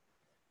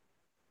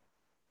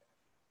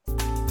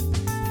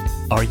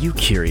Are you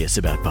curious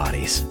about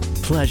bodies,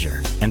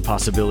 pleasure, and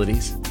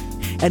possibilities?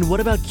 And what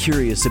about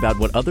curious about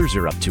what others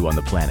are up to on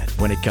the planet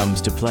when it comes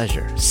to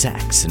pleasure,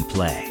 sex, and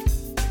play?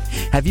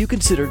 Have you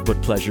considered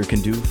what pleasure can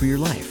do for your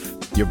life,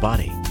 your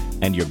body,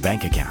 and your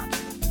bank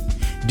account?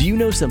 Do you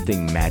know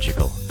something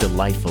magical,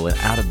 delightful, and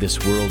out of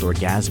this world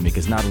orgasmic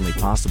is not only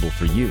possible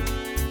for you,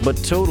 but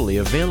totally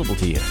available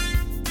to you?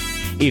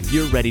 If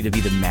you're ready to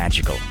be the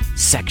magical,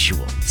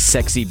 sexual,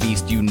 sexy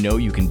beast you know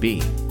you can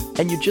be,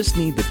 and you just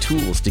need the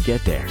tools to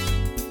get there,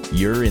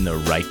 you're in the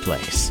right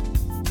place.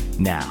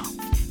 Now,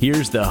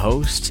 here's the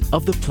host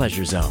of The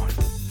Pleasure Zone,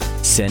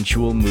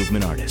 sensual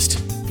movement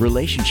artist,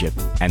 relationship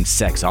and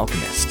sex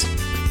alchemist,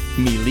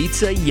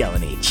 Milica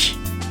Jelenic.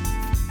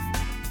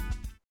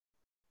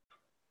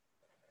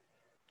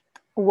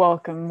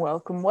 Welcome,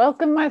 welcome,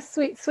 welcome, my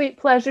sweet, sweet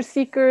pleasure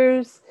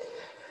seekers.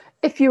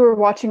 If you were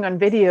watching on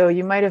video,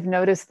 you might have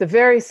noticed the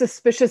very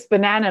suspicious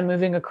banana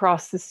moving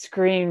across the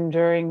screen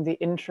during the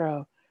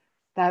intro.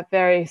 That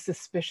very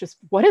suspicious,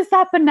 what is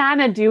that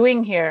banana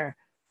doing here?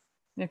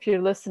 And if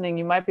you're listening,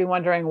 you might be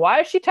wondering,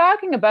 why is she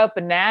talking about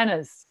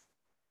bananas?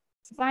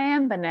 I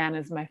am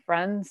bananas, my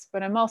friends,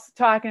 but I'm also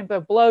talking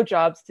about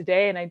blowjobs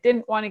today, and I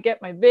didn't want to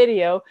get my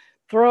video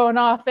thrown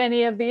off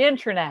any of the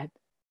internet.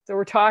 So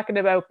we're talking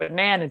about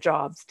banana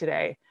jobs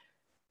today,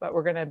 but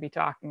we're going to be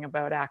talking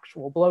about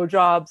actual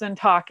blowjobs and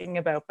talking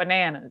about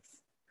bananas.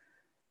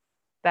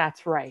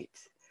 That's right.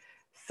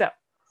 So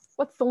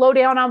what's the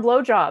lowdown on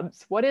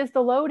blowjobs? What is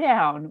the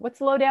lowdown? What's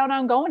the lowdown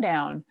on going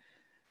down?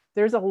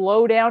 There's a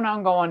lowdown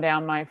on going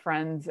down, my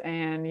friends.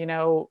 And, you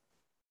know,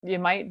 you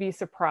might be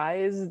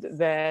surprised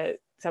that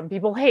some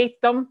people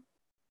hate them.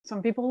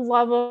 Some people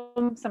love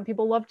them. Some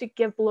people love to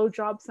give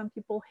blowjobs. Some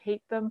people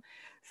hate them.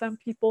 Some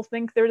people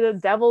think they're the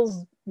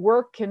devil's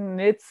work. And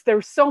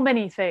there's so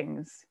many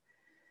things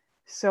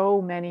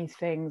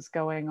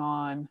going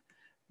on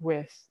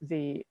with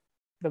the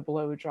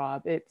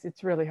blowjob.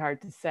 It's really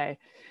hard to say.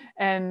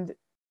 And,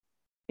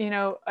 you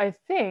know, I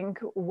think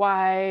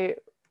why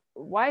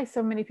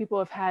so many people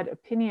have had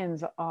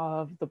opinions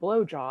of the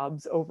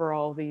blowjobs over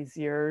all these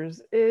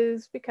years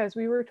is because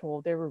we were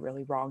told they were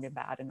really wrong and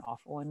bad and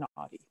awful and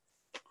naughty.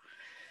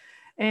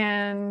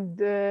 And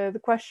the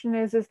question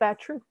is that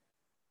true?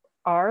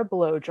 Are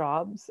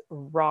blowjobs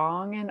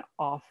wrong and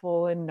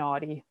awful and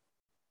naughty?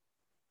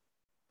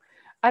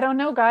 I don't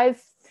know,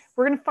 guys.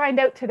 We're going to find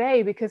out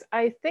today, because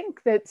I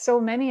think that so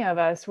many of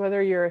us,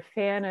 whether you're a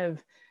fan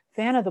of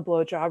the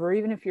blowjob, or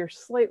even if you're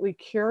slightly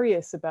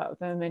curious about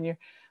them and you're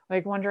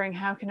like wondering,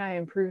 how can I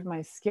improve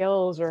my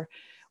skills, or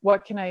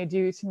what can I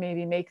do to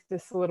maybe make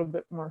this a little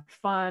bit more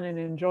fun and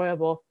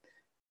enjoyable?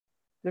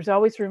 There's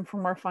always room for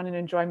more fun and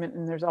enjoyment,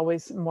 and there's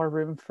always more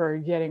room for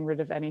getting rid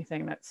of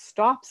anything that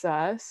stops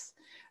us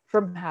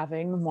from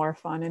having more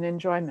fun and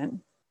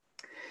enjoyment.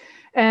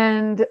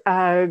 And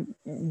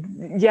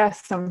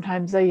yes,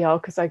 sometimes I yell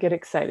because I get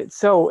excited.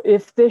 So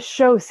if this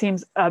show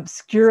seems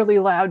obscurely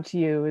loud to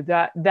you,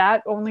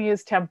 that only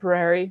is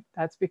temporary.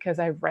 That's because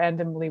I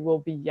randomly will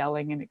be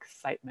yelling in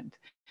excitement.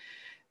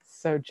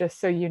 So just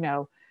so you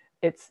know,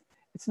 it's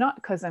not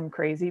because I'm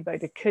crazy,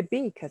 but it could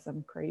be because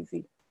I'm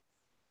crazy.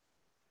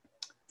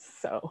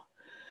 So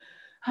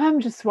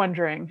I'm just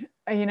wondering,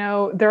 you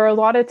know, there are a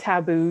lot of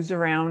taboos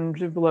around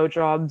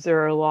blowjobs. There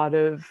are a lot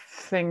of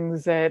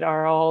things that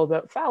are all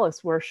about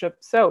phallus worship.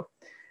 So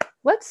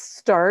let's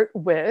start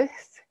with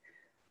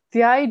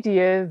the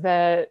idea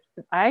that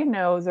I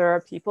know there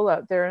are people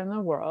out there in the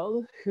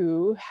world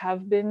who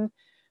have been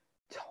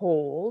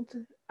told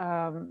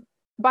by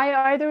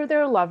either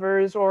their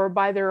lovers or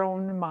by their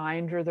own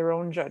mind or their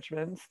own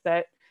judgments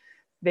that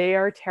they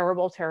are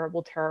terrible,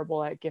 terrible,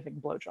 terrible at giving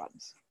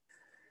blowjobs.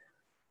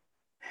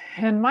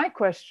 And my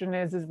question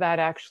is that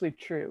actually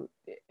true?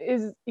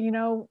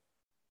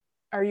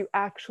 Are you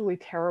actually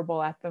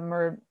terrible at them?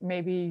 Or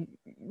maybe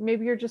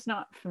you're just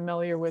not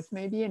familiar with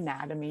maybe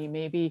anatomy,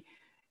 maybe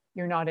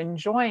you're not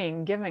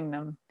enjoying giving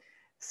them.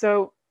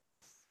 So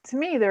to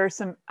me, there are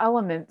some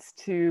elements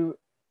to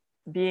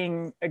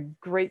being a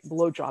great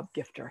blowjob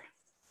gifter.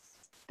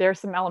 There are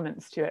some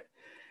elements to it.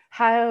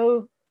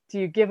 How do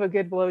you give a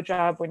good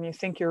blowjob when you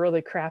think you're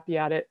really crappy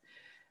at it?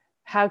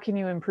 How can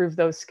you improve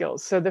those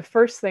skills? So the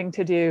first thing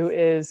to do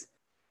is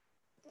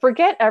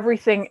forget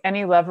everything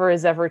any lover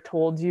has ever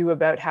told you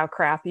about how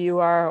crappy you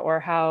are, or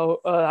how,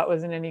 oh, that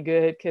wasn't any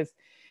good, because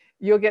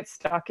you'll get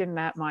stuck in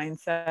that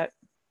mindset.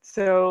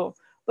 So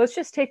let's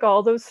just take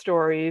all those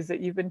stories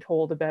that you've been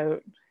told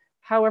about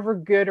however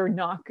good or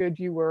not good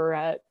you were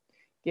at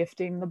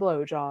gifting the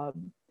blowjob,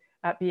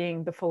 at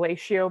being the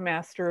fellatio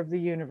master of the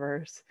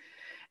universe,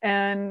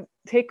 and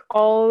take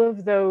all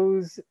of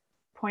those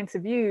points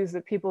of views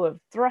that people have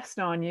thrust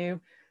on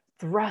you,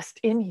 thrust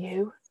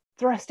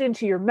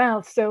into your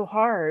mouth so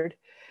hard.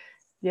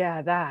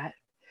 Yeah, that.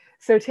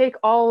 So take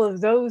all of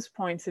those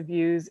points of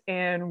views,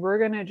 and we're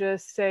going to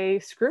just say,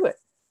 screw it.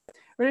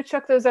 We're going to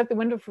chuck those out the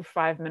window for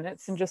 5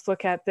 minutes and just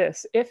look at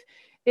this.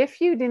 If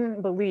you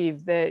didn't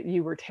believe that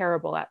you were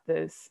terrible at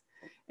this,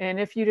 and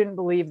if you didn't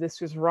believe this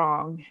was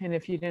wrong, and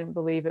if you didn't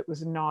believe it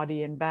was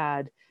naughty and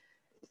bad,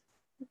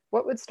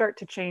 what would start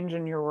to change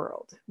in your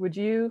world? Would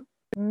you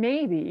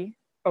maybe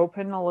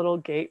open a little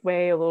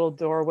gateway, a little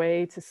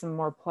doorway to some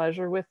more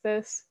pleasure with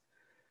this?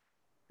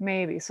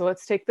 Maybe. So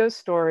let's take those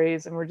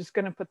stories and we're just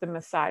going to put them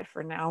aside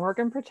for now. We're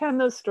going to pretend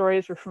those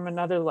stories were from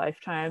another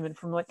lifetime and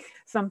from like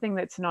something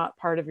that's not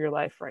part of your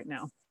life right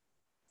now.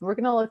 We're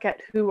going to look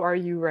at who are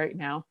you right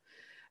now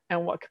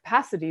and what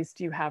capacities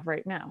do you have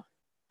right now.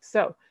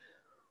 So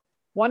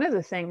one of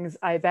the things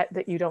I bet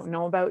that you don't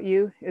know about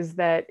you is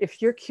that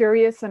if you're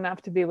curious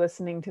enough to be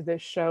listening to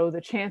this show,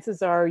 the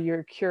chances are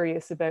you're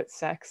curious about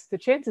sex. The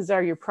chances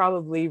are you're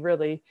probably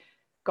really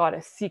got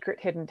a secret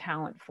hidden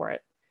talent for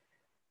it.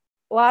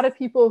 A lot of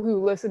people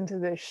who listen to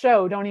this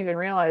show don't even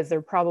realize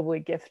they're probably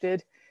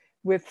gifted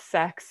with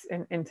sex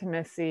and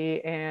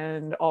intimacy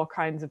and all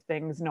kinds of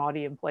things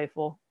naughty and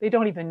playful. They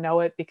don't even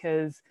know it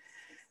because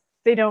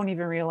they don't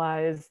even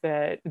realize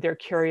that their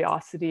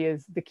curiosity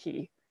is the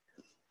key.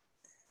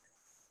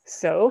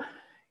 So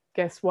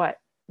guess what?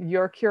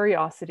 Your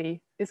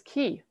curiosity is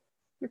key.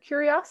 Your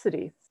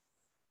curiosity.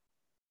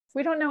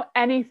 We don't know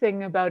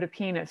anything about a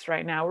penis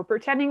right now. We're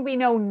pretending we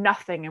know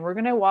nothing, and we're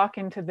going to walk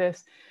into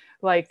this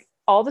like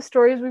all the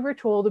stories we were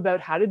told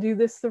about how to do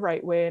this the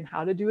right way and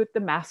how to do it the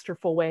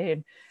masterful way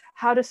and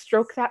how to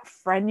stroke that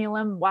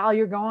frenulum while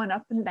you're going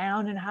up and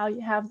down and how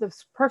you have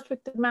this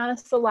perfect amount of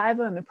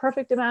saliva and the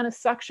perfect amount of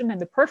suction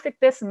and the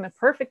perfect this and the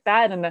perfect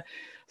that and the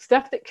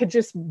stuff that could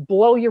just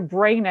blow your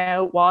brain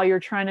out while you're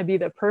trying to be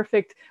the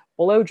perfect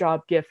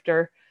blowjob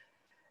gifter.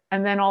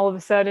 And then all of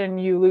a sudden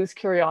you lose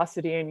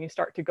curiosity and you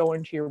start to go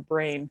into your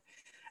brain.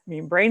 I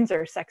mean, brains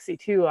are sexy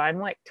too. I'm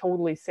like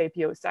totally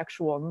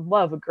sapiosexual and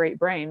love a great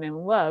brain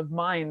and love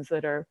minds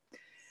that are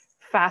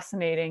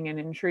fascinating and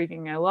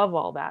intriguing. I love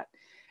all that.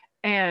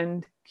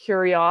 And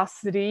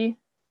curiosity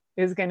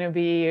is going to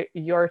be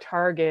your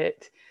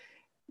target.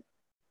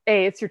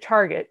 A, it's your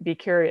target, be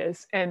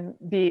curious. And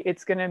B,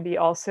 it's going to be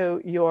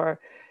also your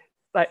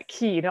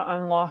key to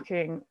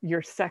unlocking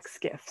your sex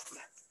gifts.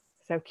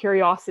 So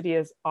curiosity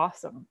is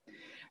awesome.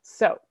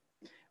 So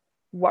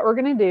what we're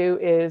going to do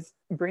is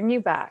bring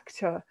you back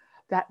to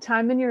that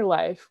time in your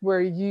life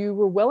where you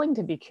were willing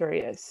to be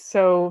curious.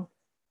 So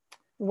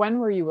when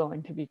were you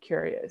willing to be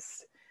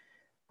curious?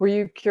 Were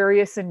you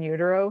curious in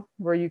utero?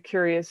 Were you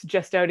curious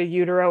just out of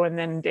utero and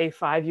then day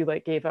 5 you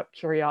like gave up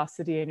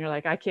curiosity and you're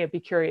like, I can't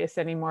be curious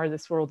anymore.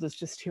 This world is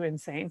just too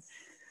insane.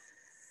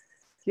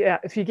 Yeah,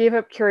 if you gave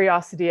up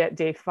curiosity at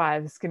day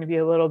 5, it's going to be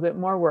a little bit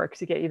more work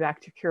to get you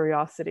back to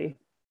curiosity.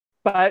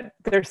 But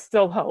there's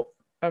still hope.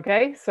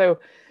 Okay, so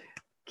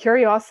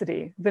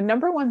curiosity. The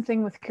number one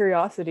thing with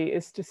curiosity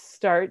is to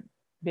start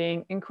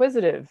being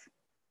inquisitive.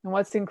 And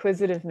what's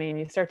inquisitive mean?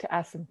 You start to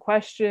ask some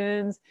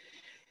questions,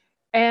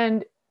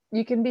 and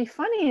you can be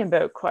funny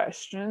about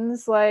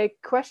questions. Like,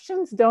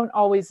 questions don't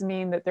always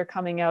mean that they're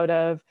coming out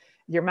of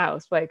your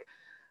mouth. Like,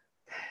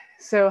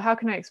 so how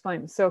can I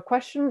explain? So a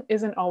question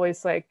isn't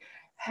always like,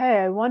 hey,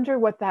 I wonder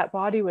what that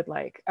body would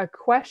like. A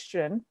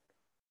question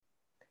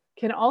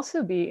can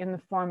also be in the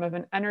form of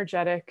an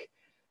energetic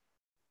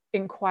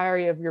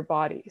inquiry of your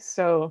body.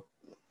 So,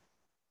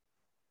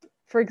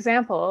 for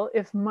example,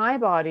 if my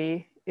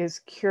body is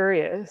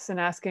curious and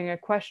asking a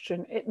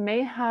question, it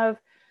may have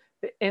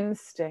the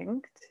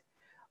instinct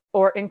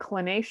or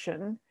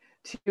inclination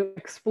to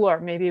explore,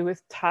 maybe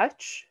with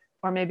touch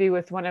or maybe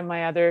with one of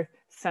my other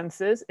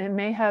senses. It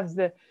may have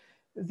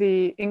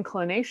the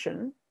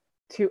inclination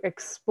to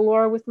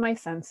explore with my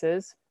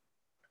senses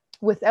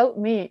without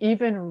me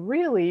even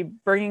really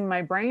bringing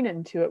my brain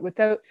into it,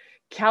 without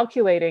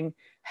calculating,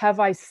 have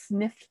I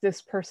sniffed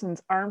this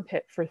person's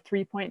armpit for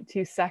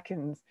 3.2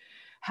 seconds?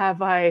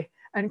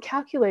 And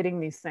calculating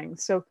these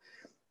things. So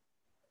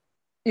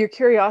your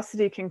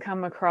curiosity can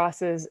come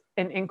across as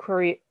an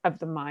inquiry of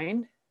the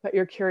mind, but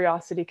your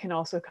curiosity can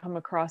also come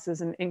across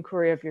as an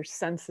inquiry of your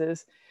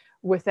senses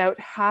without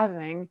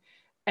having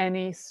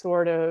any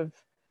sort of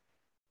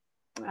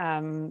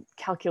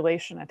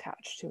calculation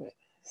attached to it.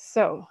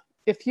 So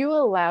if you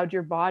allowed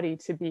your body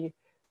to be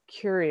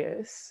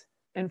curious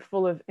and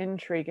full of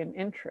intrigue and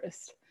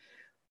interest,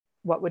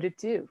 what would it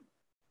do?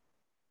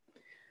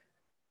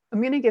 I'm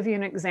going to give you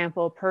an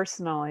example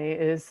personally,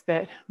 is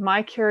that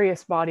my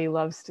curious body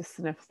loves to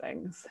sniff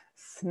things.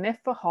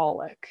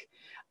 Sniffaholic.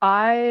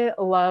 I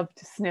love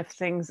to sniff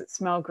things that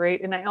smell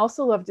great. And I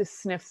also love to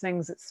sniff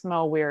things that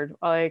smell weird.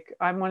 Like,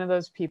 I'm one of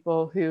those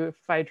people who, if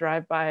I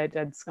drive by a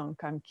dead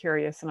skunk, I'm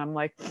curious and I'm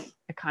like,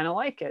 I kind of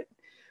like it.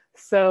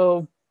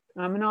 So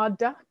I'm an odd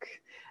duck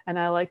and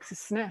I like to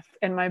sniff.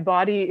 And my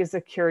body is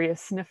a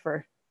curious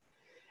sniffer.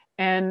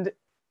 And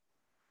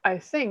I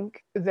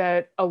think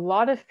that a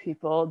lot of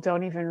people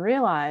don't even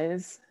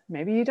realize,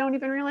 maybe you don't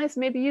even realize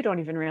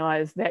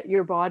that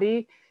your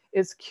body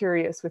is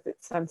curious with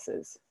its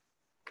senses.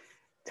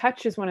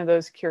 Touch is one of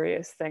those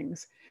curious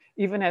things.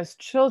 Even as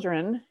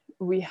children,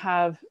 we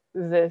have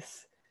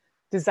this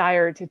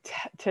desire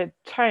to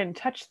try and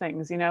touch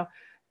things, you know,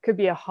 could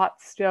be a hot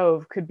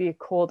stove, could be a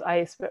cold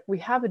ice, but we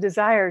have a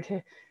desire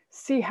to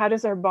see, how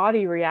does our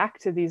body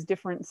react to these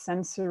different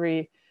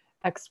sensory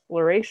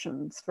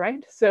explorations,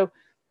 right? So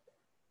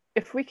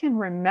if we can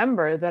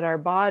remember that our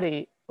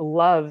body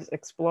loves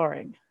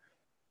exploring,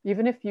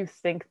 even if you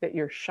think that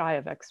you're shy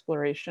of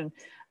exploration,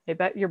 I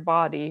bet your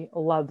body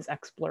loves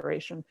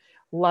exploration,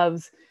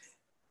 loves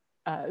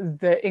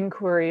the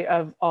inquiry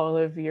of all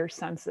of your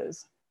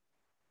senses.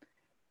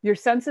 Your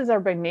senses are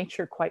by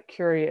nature quite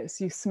curious.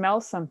 You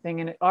smell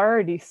something and it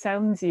already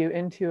sends you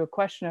into a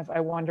question of, I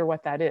wonder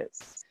what that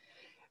is.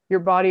 Your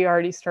body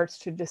already starts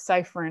to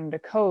decipher and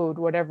decode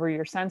whatever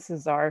your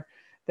senses are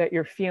that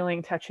you're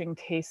feeling, touching,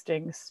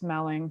 tasting,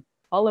 smelling,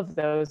 all of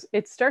those.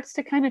 It starts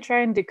to kind of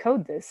try and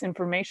decode this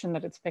information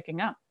that it's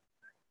picking up.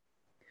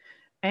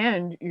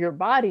 And your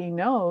body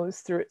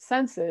knows through its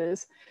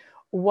senses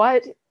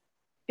what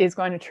is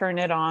going to turn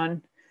it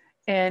on.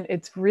 And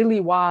it's really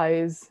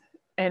wise.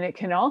 And it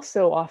can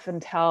also often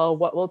tell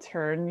what will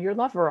turn your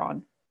lover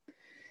on.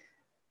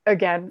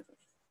 Again,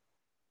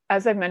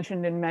 as I've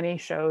mentioned in many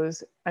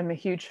shows, I'm a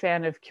huge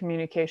fan of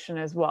communication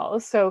as well.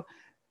 So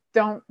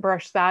don't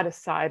brush that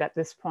aside at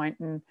this point.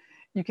 And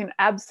you can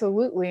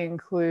absolutely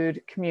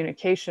include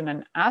communication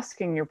and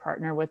asking your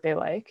partner what they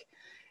like.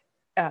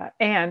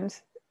 And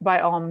by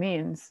all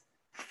means,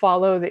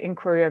 follow the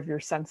inquiry of your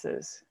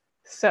senses.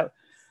 So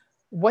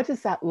what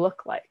does that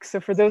look like? So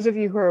for those of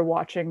you who are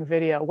watching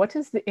video, what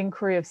does the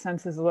inquiry of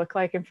senses look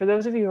like? And for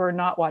those of you who are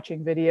not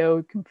watching video,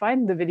 you can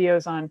find the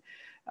videos on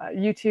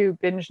YouTube,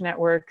 binge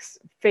networks,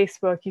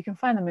 Facebook. You can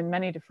find them in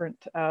many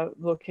different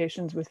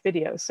locations with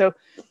videos. So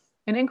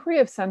an inquiry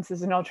of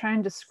senses, and I'll try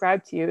and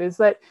describe to you, is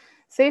that,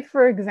 say,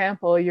 for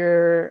example,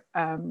 you're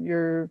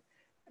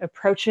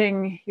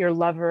approaching your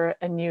lover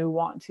and you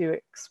want to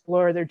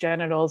explore their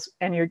genitals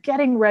and you're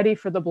getting ready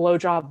for the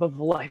blowjob of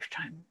a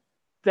lifetime,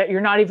 that you're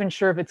not even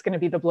sure if it's going to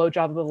be the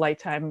blowjob of a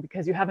lifetime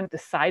because you haven't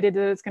decided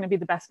that it's going to be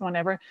the best one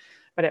ever,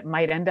 but it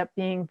might end up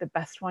being the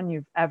best one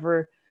you've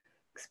ever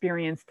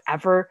experienced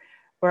ever,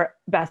 or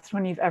best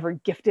one you've ever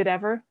gifted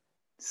ever.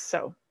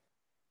 So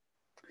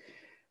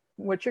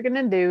what you're going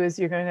to do is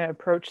you're going to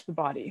approach the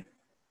body.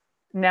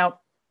 Now,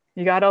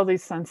 you got all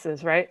these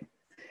senses, right?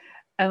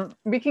 And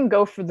we can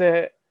go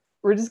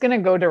we're just going to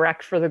go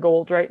direct for the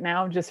gold right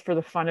now, just for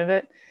the fun of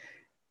it.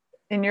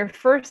 In your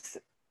first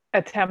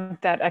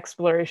attempt at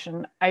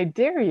exploration, I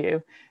dare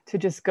you to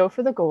just go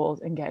for the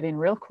gold and get in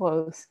real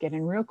close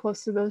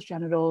to those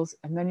genitals.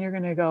 And then you're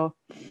going to go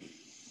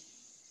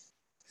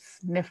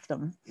sniff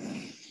them.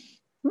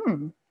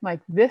 Like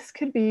this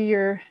could be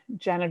your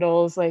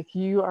genitals, like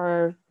you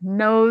are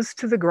nose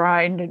to the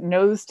grind,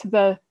 nose to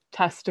the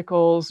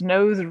testicles,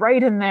 nose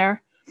right in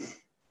there,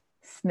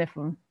 sniff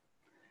them.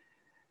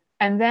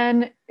 And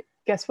then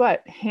guess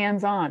what?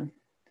 Hands on,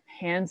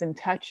 hands and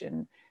touch,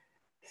 and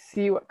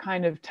see what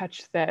kind of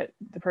touch that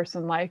the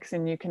person likes.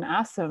 And you can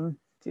ask them,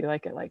 do you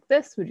like it like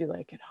this? Would you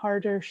like it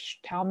harder?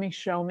 Tell me,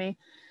 show me.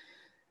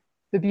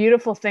 The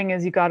beautiful thing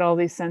is you got all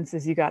these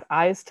senses. You got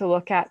eyes to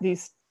look at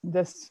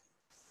this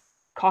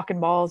cock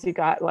and balls. You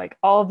got like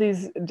all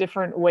these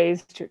different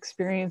ways to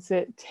experience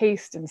it,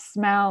 taste and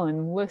smell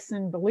and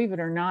listen. Believe it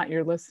or not,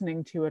 you're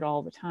listening to it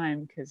all the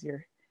time because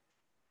your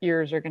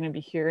ears are going to be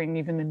hearing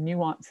even the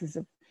nuances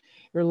of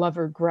your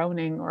lover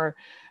groaning or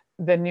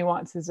the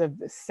nuances of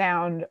the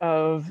sound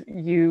of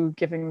you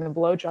giving the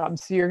blowjob.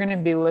 So you're going to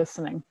be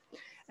listening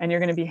and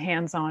you're going to be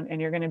hands-on and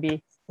you're going to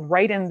be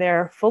right in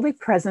there, fully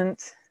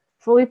present.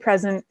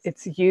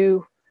 It's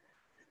you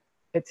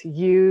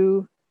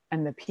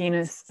and the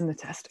penis and the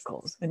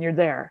testicles, and you're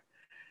there.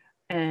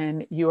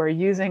 And you are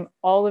using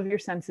all of your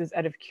senses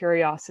out of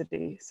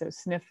curiosity. So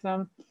sniff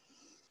them,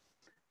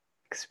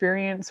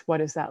 experience, what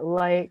is that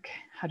like?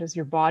 How does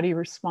your body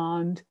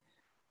respond?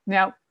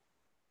 Now,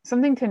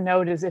 something to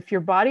note is if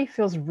your body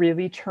feels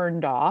really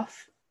turned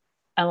off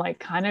and like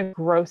kind of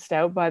grossed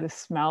out by the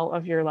smell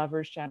of your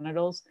lover's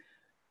genitals,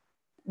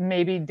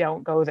 maybe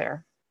don't go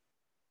there.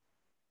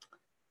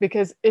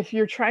 Because if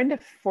you're trying to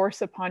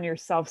force upon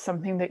yourself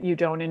something that you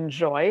don't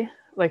enjoy,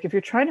 like if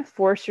you're trying to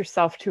force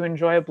yourself to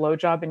enjoy a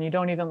blowjob and you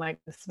don't even like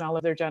the smell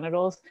of their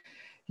genitals,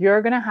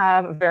 you're going to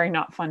have a very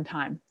not fun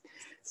time.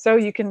 So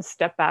you can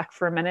step back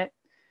for a minute.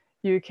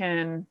 You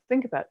can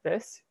think about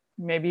this.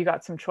 Maybe you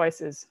got some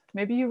choices.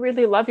 Maybe you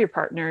really love your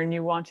partner and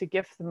you want to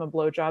gift them a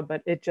blowjob,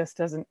 but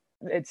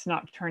it's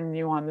not turning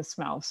you on the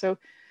smell. So,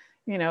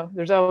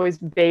 there's always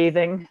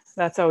bathing.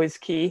 That's always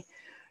key.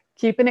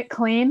 Keeping it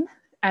clean.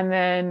 And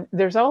then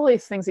there's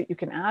always things that you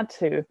can add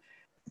to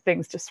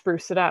things to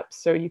spruce it up.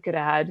 So you could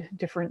add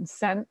different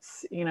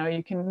scents.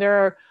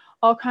 There are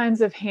all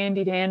kinds of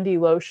handy dandy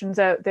lotions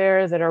out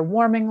there that are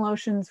warming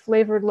lotions,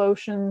 flavored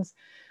lotions,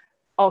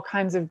 all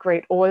kinds of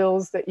great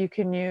oils that you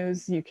can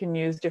use. You can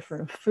use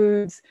different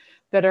foods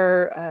that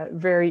are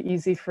very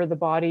easy for the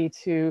body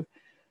to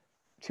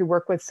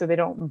work with so they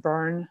don't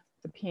burn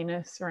the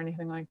penis or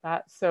anything like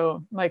that.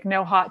 So like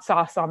no hot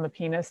sauce on the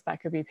penis, that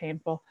could be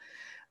painful.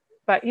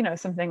 But,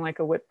 something like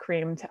a whipped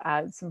cream to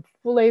add some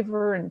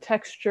flavor and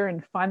texture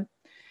and fun.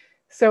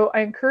 So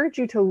I encourage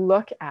you to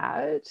look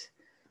at,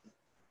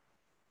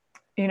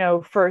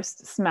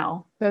 first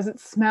smell. Does it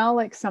smell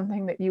like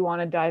something that you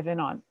want to dive in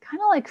on?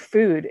 Kind of like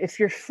food. If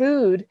your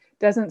food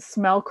doesn't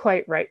smell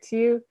quite right to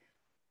you,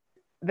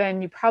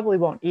 then you probably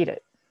won't eat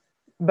it.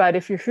 But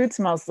if your food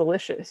smells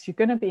delicious, you're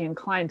going to be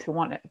inclined to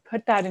want to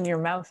put that in your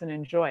mouth and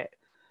enjoy it.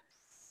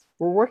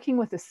 We're working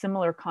with a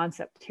similar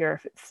concept here.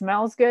 If it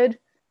smells good,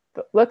 if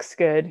it looks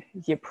good,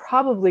 you're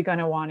probably going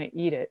to want to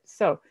eat it.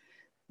 So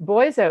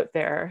boys out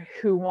there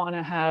who want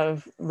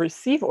to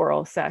receive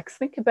oral sex,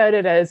 think about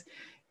it as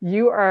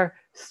you are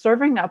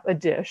serving up a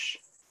dish,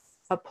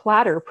 a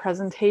platter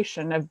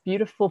presentation of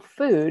beautiful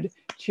food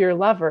to your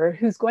lover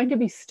who's going to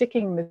be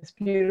sticking this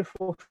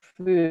beautiful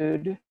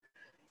food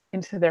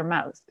into their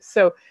mouths.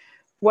 So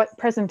what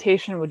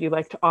presentation would you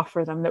like to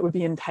offer them that would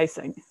be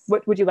enticing?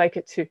 What would you like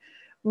it to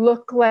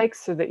look like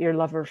so that your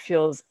lover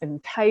feels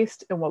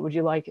enticed? And what would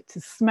you like it to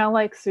smell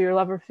like so your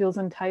lover feels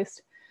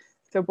enticed?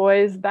 So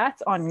boys,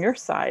 that's on your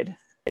side.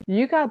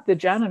 You got the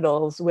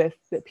genitals with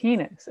the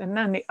penis. And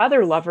then the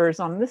other lovers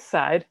on this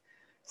side,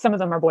 some of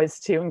them are boys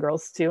too and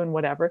girls too and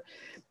whatever.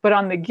 But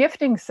on the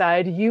gifting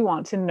side, you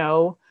want to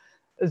know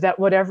that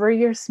whatever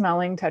you're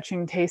smelling,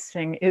 touching,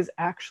 tasting is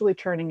actually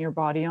turning your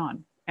body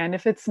on. And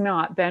if it's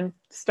not, then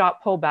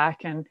stop, pull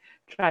back, and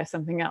try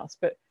something else.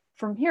 But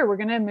from here, we're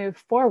going to move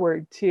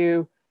forward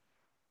to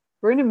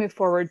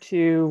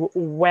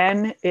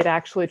when it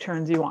actually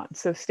turns you on.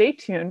 So stay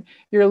tuned.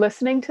 You're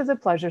listening to The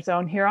Pleasure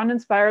Zone here on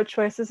Inspired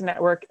Choices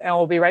Network, and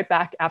we'll be right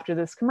back after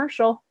this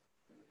commercial.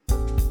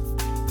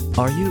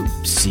 Are you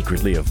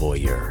secretly a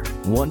voyeur,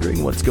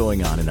 wondering what's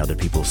going on in other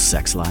people's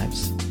sex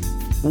lives?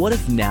 What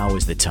if now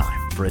is the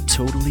time for a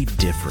totally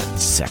different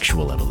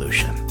sexual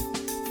evolution?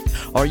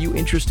 Are you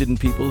interested in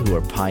people who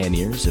are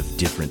pioneers of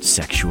different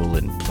sexual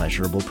and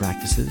pleasurable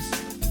practices?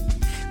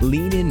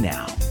 Lean in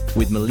now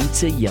with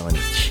Milica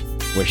Jelenic,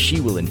 where she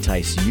will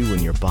entice you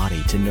and your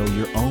body to know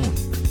your own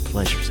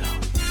pleasure zone.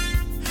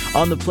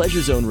 On the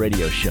Pleasure Zone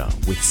radio show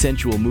with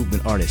sensual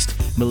movement artist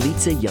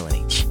Milica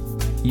Jelenic,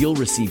 you'll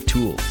receive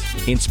tools,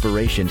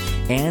 inspiration,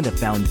 and a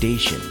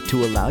foundation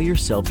to allow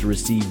yourself to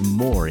receive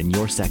more in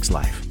your sex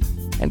life,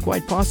 and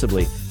quite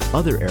possibly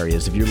other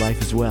areas of your life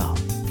as well.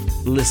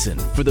 Listen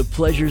for the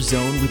Pleasure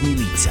Zone with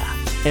Milica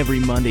every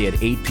Monday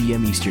at 8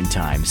 p.m. Eastern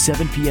Time,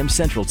 7 p.m.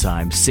 Central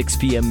Time, 6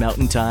 p.m.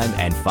 Mountain Time,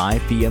 and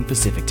 5 p.m.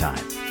 Pacific Time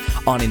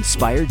on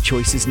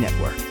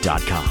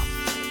InspiredChoicesNetwork.com.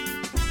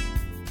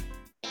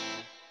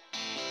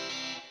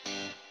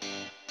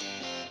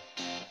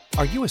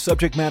 Are you a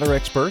subject matter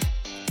expert?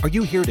 Are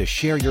you here to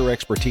share your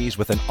expertise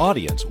with an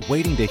audience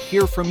waiting to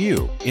hear from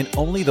you in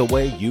only the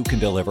way you can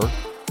deliver?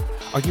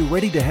 Are you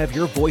ready to have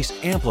your voice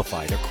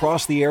amplified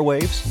across the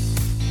airwaves?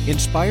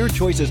 Inspired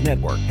Choices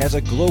Network has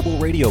a global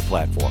radio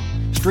platform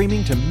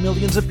streaming to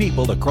millions of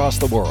people across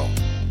the world.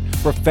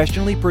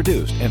 Professionally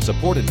produced and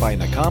supported by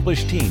an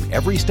accomplished team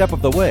every step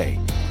of the way,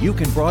 you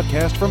can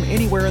broadcast from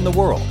anywhere in the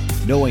world,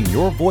 knowing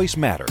your voice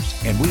matters,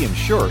 and we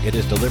ensure it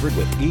is delivered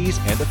with ease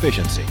and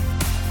efficiency.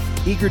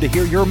 Eager to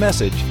hear your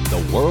message,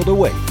 the world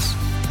awaits.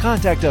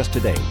 Contact us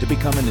today to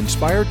become an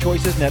Inspired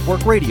Choices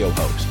Network radio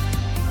host.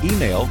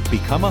 Email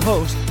become a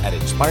host at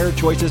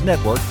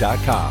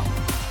inspiredchoicesnetwork.com.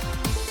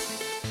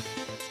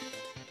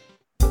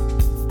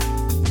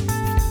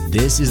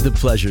 This is The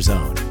Pleasure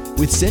Zone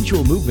with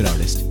sensual movement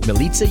artist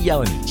Milica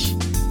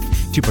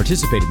Jelenic. To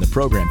participate in the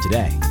program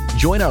today,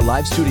 join our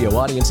live studio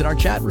audience in our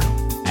chat room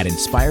at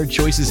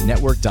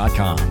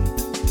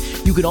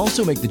inspiredchoicesnetwork.com. You can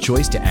also make the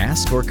choice to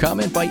ask or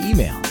comment by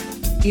email,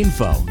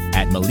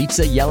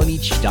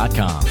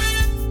 info@milicajelenic.com.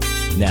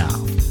 Now,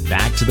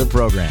 back to the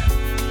program.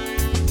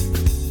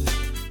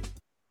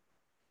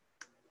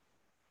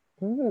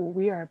 Ooh,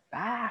 we are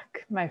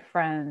back, my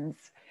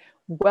friends.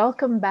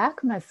 Welcome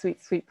back, my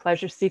sweet, sweet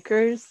pleasure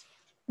seekers.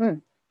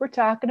 We're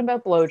talking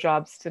about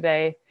blowjobs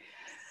today.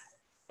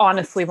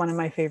 Honestly, one of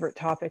my favorite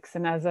topics.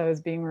 And as I was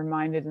being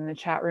reminded in the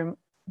chat room,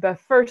 the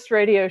first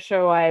radio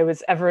show I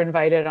was ever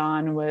invited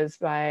on was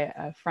by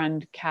a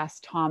friend, Cass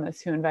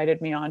Thomas, who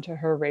invited me on to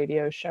her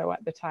radio show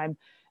at the time.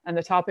 And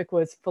the topic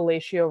was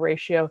fellatio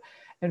ratio.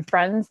 And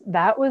friends,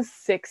 that was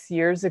 6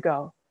 years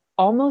ago,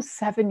 almost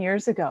 7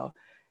 years ago.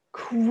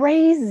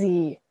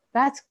 Crazy.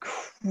 That's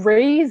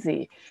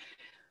crazy.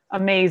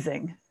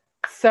 Amazing.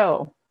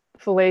 So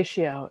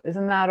fellatio,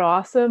 isn't that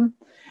awesome?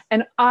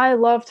 And I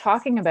love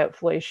talking about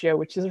fellatio,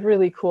 which is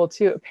really cool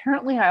too.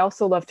 Apparently, I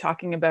also love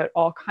talking about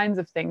all kinds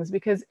of things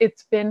because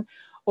it's been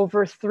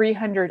over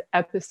 300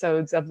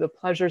 episodes of the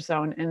Pleasure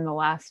Zone in the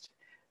last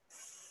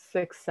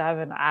 6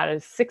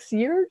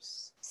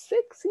 years.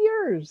 6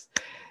 years.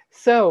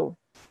 So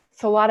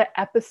it's a lot of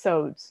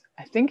episodes.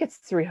 I think it's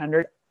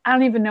 300. I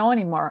don't even know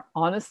anymore.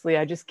 Honestly,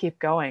 I just keep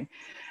going.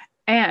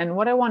 And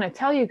what I want to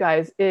tell you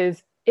guys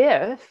is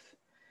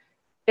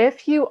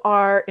if you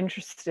are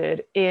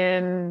interested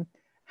in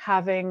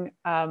having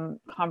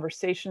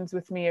conversations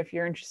with me, if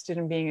you're interested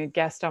in being a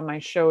guest on my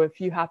show,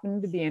 if you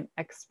happen to be an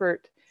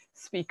expert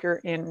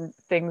speaker in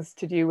things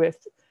to do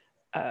with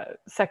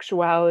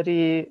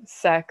sexuality,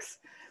 sex,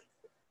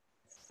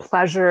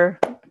 pleasure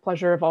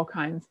of all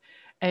kinds,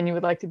 and you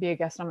would like to be a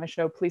guest on my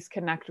show, please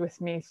connect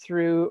with me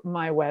through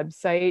my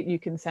website. You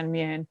can send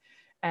me in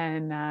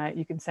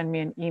you can send me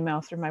an email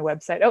through my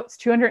website. Oh, it's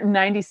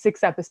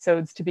 296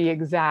 episodes to be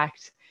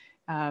exact.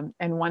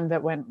 and one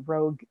that went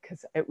rogue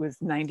because it was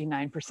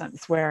 99%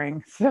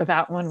 swearing. So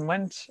that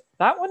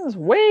one's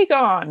way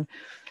gone.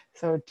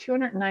 So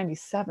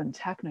 297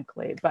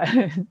 technically, but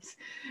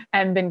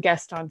and been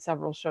guest on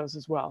several shows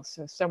as well.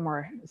 So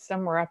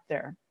somewhere up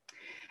there.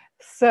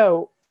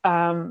 So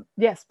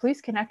yes,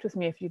 please connect with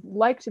me if you'd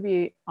like to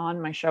be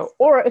on my show,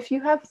 or if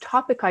you have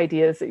topic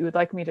ideas that you would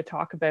like me to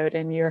talk about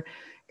and you're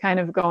kind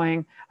of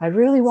going, I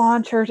really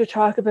want her to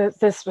talk about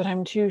this, but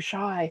I'm too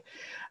shy.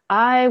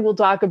 I will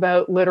talk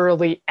about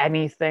literally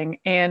anything.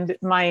 And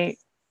my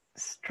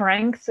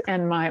strength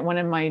and one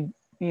of my,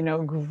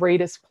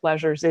 greatest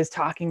pleasures is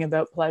talking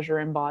about pleasure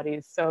in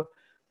bodies. So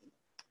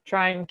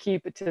try and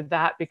keep it to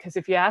that, because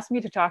if you ask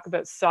me to talk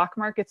about stock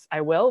markets,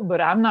 I will,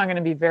 but I'm not going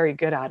to be very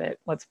good at it.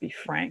 Let's be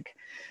frank.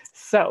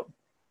 So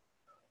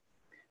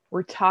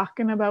we're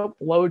talking about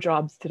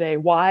blowjobs today.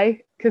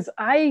 Why? Because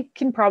I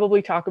can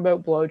probably talk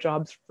about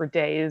blowjobs for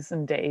days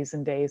and days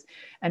and days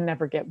and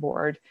never get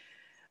bored.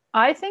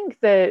 I think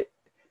that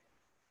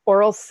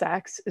oral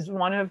sex is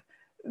one of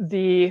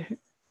the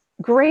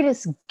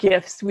greatest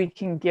gifts we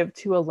can give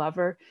to a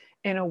lover,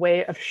 in a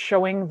way of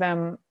showing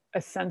them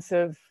a sense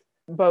of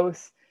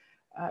both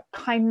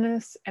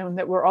kindness, and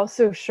that we're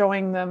also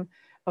showing them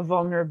a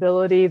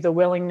vulnerability, the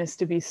willingness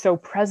to be so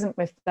present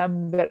with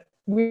them that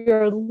we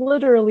are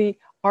literally,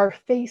 our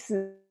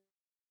faces,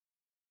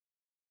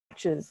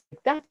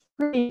 that's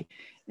pretty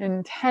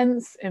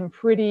intense and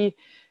pretty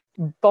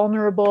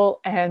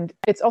vulnerable. And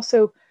it's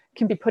also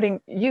can be putting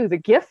you, the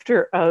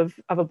gifter of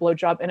a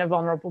blowjob, in a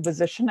vulnerable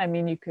position. I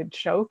mean, you could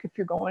choke if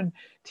you're going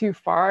too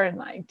far, and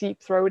like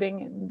deep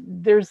throating, and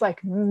there's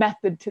like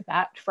method to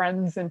that,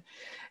 friends. And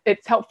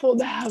it's helpful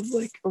to have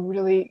like a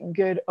really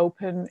good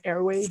open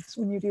airwaves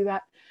when you do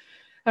that.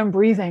 And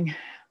breathing.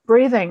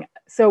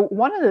 So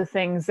one of the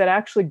things that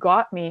actually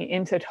got me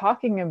into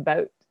talking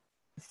about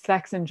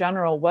sex in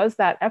general was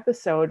that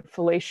episode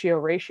Fellatio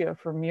Ratio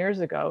from years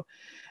ago.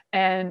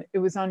 And it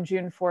was on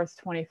June 4th,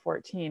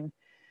 2014.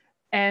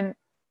 And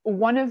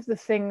one of the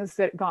things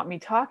that got me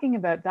talking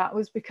about that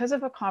was because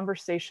of a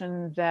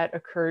conversation that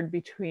occurred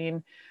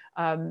between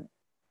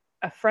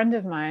a friend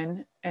of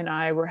mine and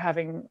I were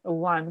having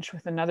lunch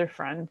with another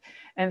friend,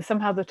 and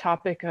somehow the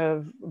topic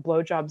of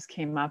blowjobs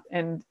came up.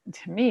 And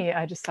to me,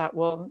 I just thought,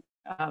 well,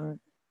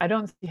 I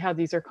don't see how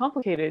these are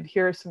complicated.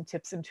 Here are some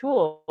tips and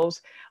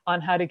tools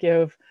on how to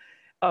give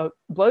a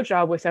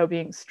blowjob without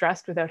being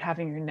stressed, without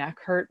having your neck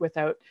hurt,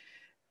 without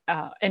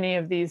any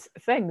of these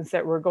things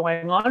that were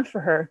going on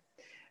for her.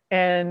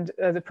 And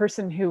the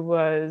person who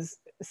was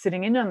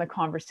sitting in on the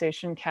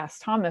conversation, Cass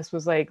Thomas,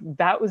 was like,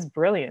 that was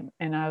brilliant.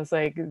 And I was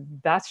like,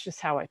 that's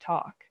just how I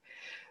talk.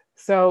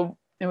 So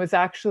it was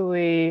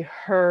actually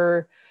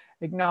her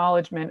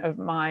acknowledgement of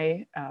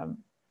my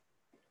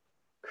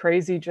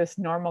crazy, just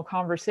normal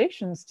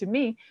conversations to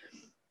me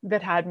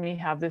that had me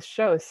have this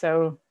show.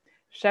 So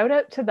shout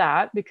out to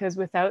that, because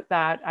without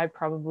that, I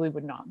probably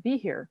would not be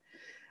here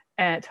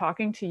and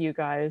talking to you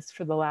guys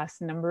for the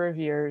last number of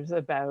years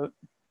about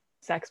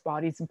sex,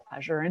 bodies, and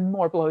pleasure, and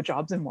more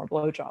blowjobs and more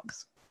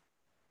blowjobs.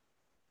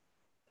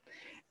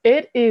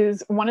 It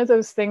is one of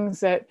those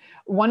things that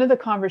one of the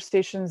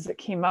conversations that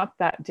came up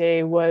that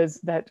day was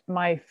that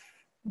my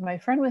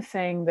friend was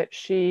saying that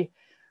she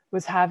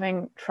was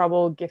having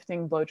trouble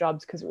gifting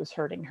blowjobs because it was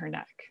hurting her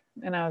neck.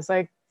 And I was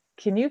like,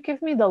 can you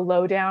give me the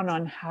lowdown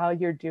on how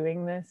you're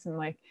doing this, and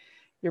like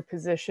your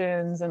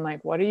positions, and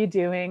like, what are you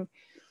doing?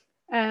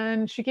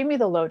 And she gave me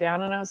the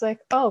lowdown, and I was like,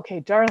 oh, okay,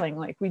 darling,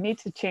 like we need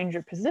to change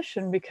your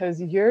position,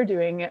 because you're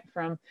doing it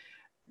from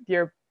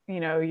your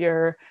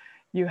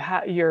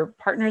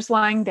partner's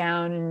lying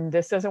down, and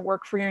this doesn't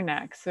work for your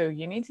neck. So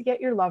you need to get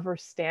your lover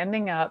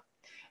standing up.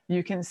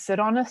 You can sit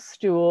on a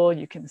stool,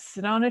 you can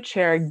sit on a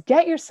chair,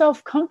 get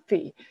yourself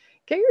comfy,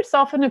 get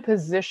yourself in a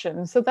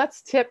position. So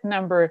that's tip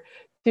number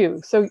 2.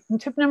 So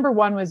tip number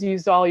 1 was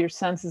use all your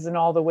senses in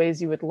all the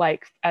ways you would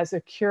like as a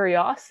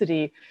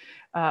curiosity,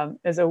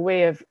 as a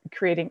way of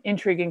creating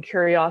intrigue and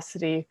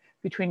curiosity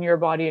between your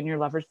body and your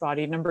lover's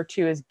body. Number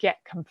 2 is get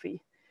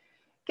comfy.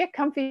 Get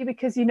comfy,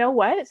 because you know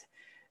what?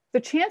 The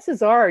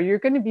chances are you're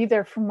going to be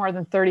there for more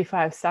than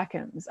 35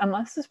 seconds,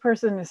 unless this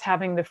person is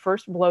having the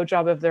first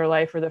blowjob of their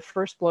life, or the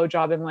first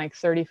blowjob in like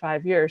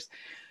 35 years.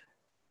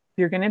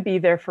 You're going to be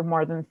there for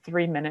more than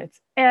 3 minutes.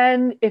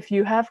 And if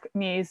you have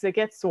knees that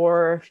get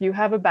sore, or if you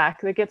have a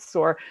back that gets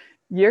sore,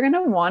 you're going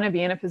to want to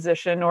be in a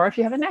position, or if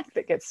you have a neck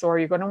that gets sore,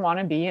 you're going to want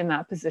to be in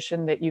that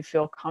position that you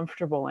feel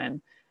comfortable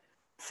in.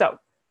 So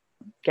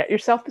get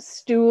yourself a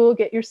stool,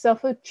 get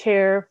yourself a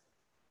chair,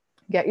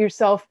 get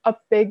yourself a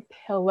big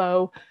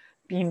pillow.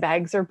 Bean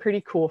bags are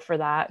pretty cool for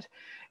that.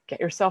 Get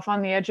yourself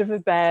on the edge of a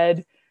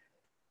bed.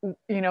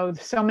 You know,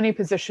 so many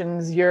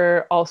positions.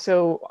 You're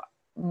also,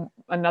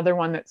 another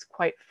one that's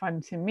quite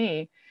fun to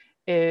me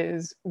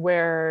is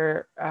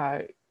where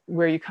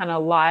you kind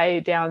of lie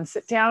down,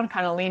 sit down,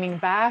 kind of leaning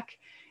back,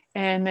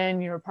 and then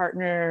your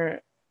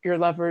partner, your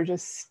lover,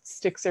 just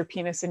sticks their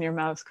penis in your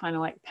mouth, kind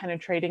of like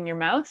penetrating your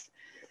mouth.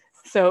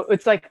 So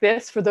it's like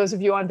this, for those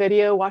of you on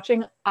video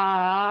watching,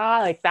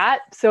 like that.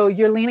 So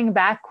you're leaning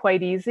back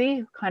quite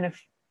easy, kind of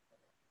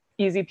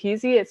easy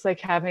peasy. It's like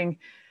having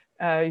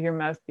your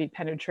mouth be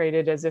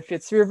penetrated as if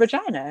it's your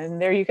vagina,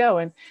 and there you go.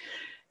 And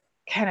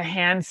kind of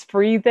hands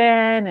free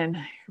then, and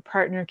your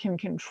partner can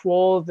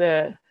control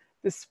the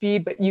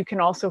speed, but you can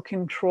also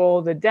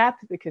control the depth,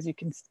 because you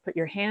can put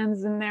your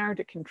hands in there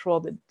to control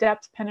the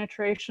depth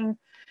penetration.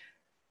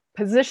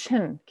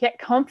 Position, get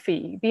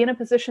comfy, be in a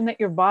position that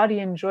your body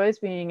enjoys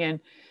being in,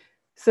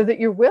 so that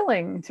you're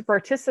willing to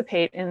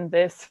participate in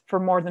this for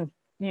more than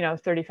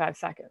 35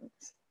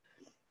 seconds.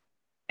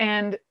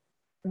 And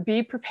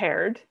be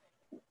prepared.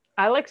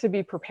 I like to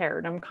be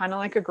prepared. I'm kind of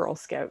like a Girl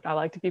Scout. I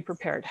like to be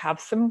prepared. Have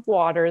some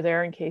water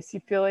there in case you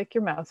feel like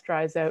your mouth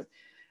dries out.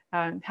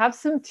 Have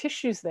some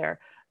tissues there.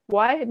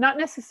 Why? Not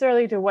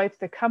necessarily to wipe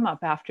the cum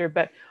up after,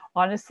 but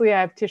honestly, I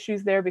have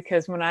tissues there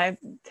because when I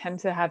tend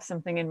to have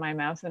something in my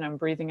mouth and I'm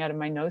breathing out of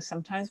my nose,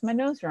 sometimes my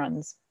nose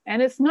runs.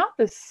 And it's not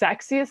the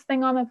sexiest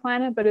thing on the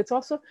planet, but it's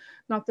also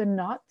not the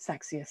not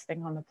sexiest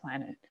thing on the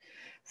planet.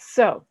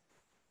 So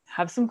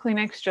have some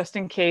Kleenex just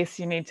in case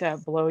you need to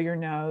blow your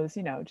nose,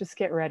 just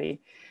get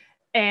ready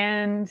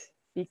and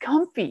be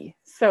comfy.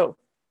 So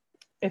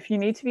if you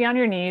need to be on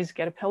your knees,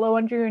 get a pillow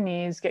under your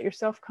knees, get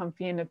yourself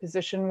comfy in a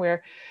position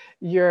where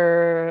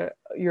your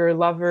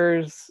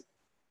lover's,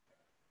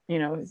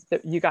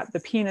 you got the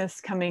penis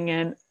coming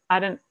in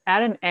at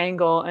an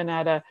angle and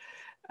at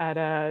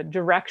a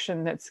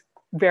direction that's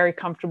very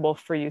comfortable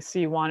for you. So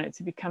you want it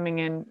to be coming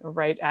in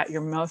right at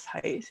your mouth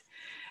height,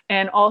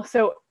 and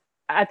also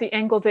at the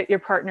angle that your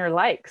partner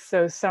likes.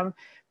 So some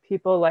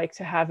people like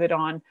to have it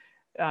on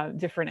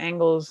different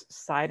angles,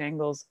 side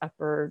angles, up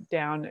or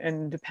down,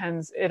 and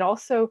depends. It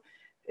also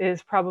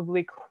is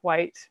probably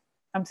quite,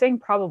 I'm saying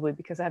probably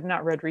because I have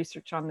not read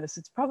research on this,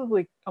 it's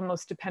probably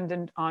almost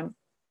dependent on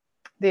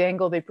the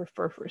angle they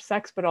prefer for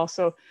sex, but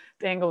also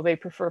the angle they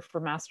prefer for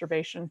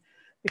masturbation,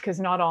 because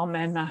not all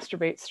men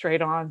masturbate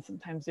straight on.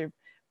 Sometimes they're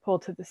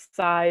pulled to the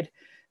side.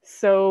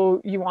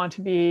 So you want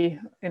to be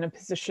in a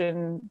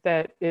position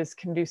that is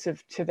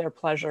conducive to their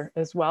pleasure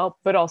as well,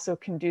 but also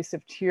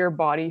conducive to your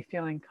body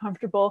feeling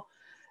comfortable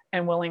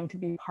and willing to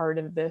be part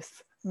of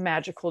this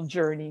magical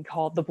journey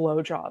called the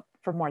blowjob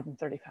for more than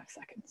 35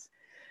 seconds.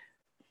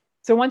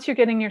 So once you're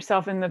getting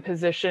yourself in the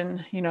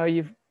position,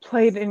 you've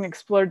played and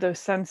explored those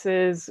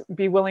senses,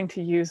 be willing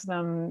to use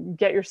them,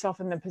 get yourself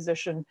in the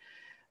position.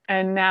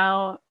 And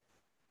now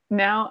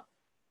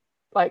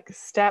like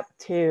step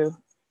 2,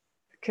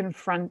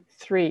 confront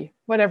 3,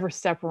 whatever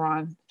step we're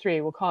on,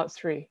 3, we'll call it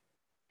 3.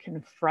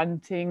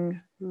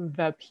 Confronting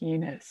the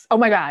penis. Oh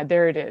my God,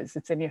 there it is.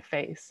 It's in your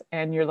face.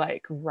 And you're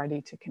like ready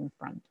to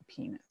confront the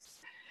penis.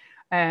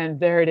 And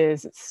there it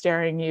is. It's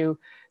staring you.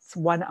 It's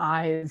one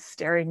eye is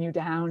staring you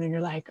down. And you're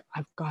like,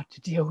 I've got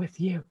to deal with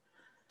you.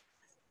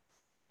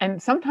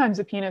 And sometimes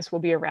the penis will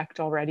be erect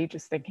already,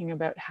 just thinking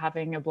about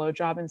having a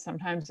blowjob. And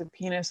sometimes the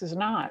penis is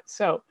not.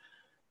 So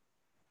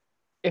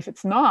if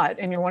it's not,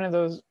 and you're one of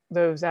those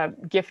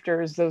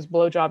gifters, those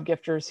blowjob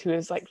gifters who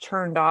is like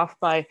turned off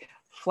by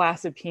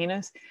flaccid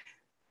penis,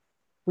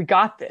 we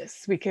got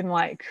this. We can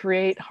like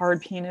create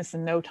hard penis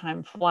in no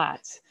time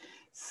flat.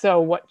 So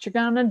what you're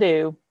gonna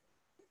do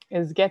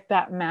is get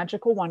that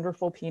magical,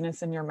 wonderful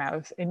penis in your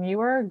mouth, and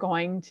you are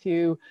going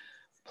to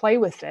play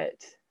with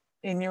it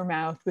in your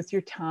mouth with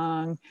your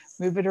tongue,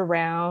 move it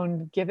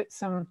around, give it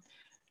some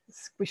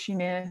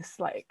squishiness,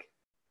 like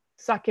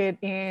suck it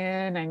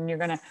in, and you're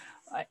gonna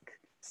like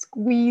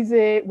squeeze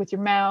it with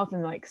your mouth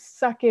and like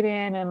suck it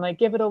in and like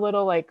give it a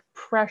little like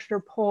pressure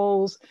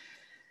pulls,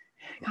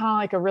 kind of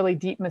like a really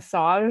deep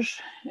massage.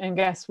 And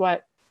guess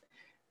what?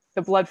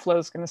 The blood flow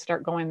is going to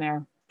start going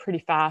there pretty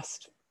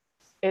fast.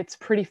 It's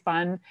pretty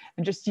fun.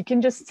 And you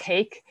can just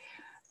take,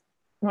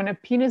 when a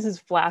penis is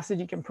flaccid,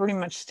 you can pretty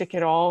much stick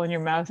it all in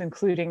your mouth,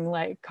 including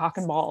like cock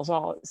and balls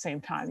all at the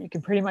same time. You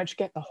can pretty much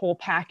get the whole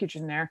package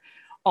in there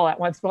all at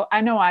once. Well,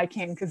 I know I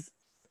can, because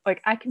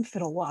like I can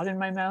fit a lot in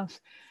my mouth.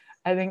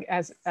 I think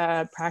as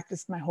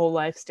practiced my whole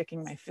life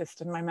sticking my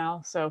fist in my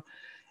mouth. So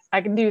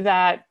I can do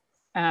that.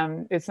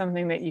 It's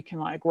something that you can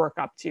like work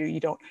up to. You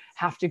don't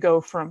have to go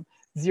from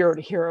 0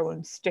 to hero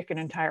and stick an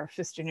entire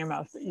fist in your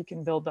mouth, but you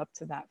can build up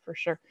to that for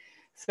sure.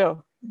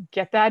 So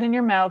get that in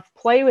your mouth,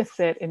 play with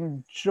it,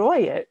 enjoy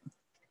it,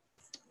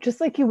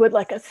 just like you would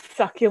like a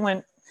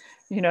succulent,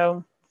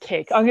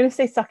 cake. I'm going to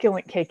say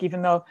succulent cake,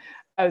 even though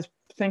I was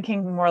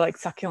thinking more like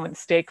succulent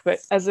steak, but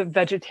as a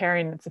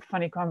vegetarian, it's a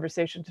funny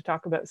conversation to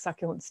talk about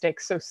succulent steak.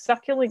 So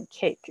succulent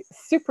cake,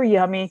 super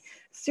yummy,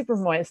 super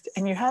moist,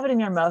 and you have it in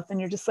your mouth and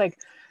you're just like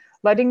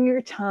letting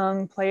your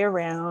tongue play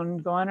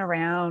around, going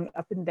around,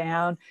 up and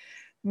down,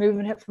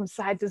 moving it from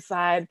side to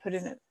side,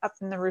 putting it up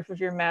in the roof of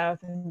your mouth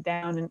and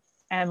down,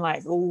 and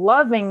like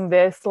loving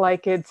this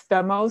like it's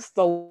the most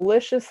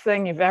delicious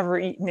thing you've ever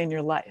eaten in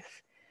your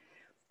life.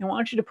 I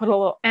want you to put a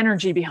little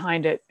energy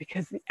behind it,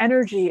 because the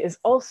energy is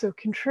also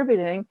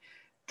contributing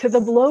to the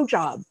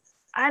blowjob.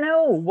 I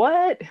know,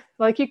 what?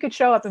 Like you could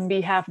show up and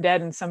be half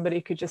dead and somebody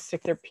could just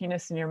stick their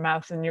penis in your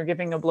mouth and you're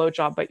giving a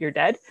blowjob, but you're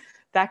dead.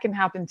 That can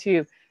happen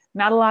too.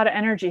 Not a lot of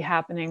energy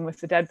happening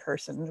with the dead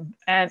person.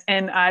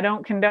 And I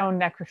don't condone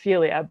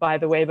necrophilia, by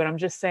the way, but I'm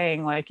just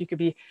saying, like, you could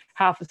be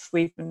half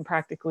asleep and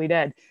practically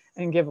dead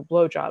and give a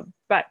blowjob.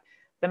 But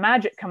the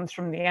magic comes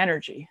from the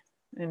energy.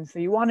 And so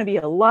you want to be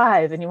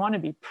alive and you want to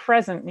be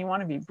present and you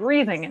want to be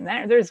breathing. And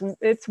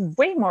it's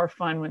way more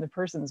fun when the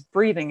person's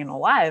breathing and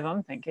alive,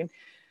 I'm thinking.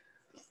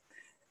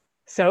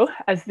 So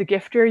as the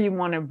gifter, you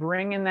want to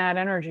bring in that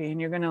energy,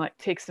 and you're going to like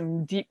take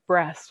some deep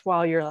breaths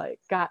while you're like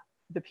got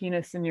the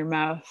penis in your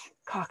mouth,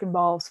 cock and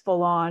balls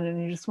full on,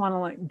 and you just want to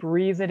like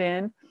breathe it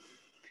in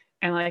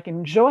and like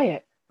enjoy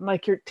it.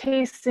 Like you're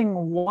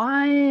tasting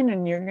wine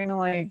and you're going to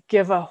like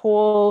give a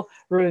whole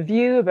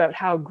review about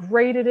how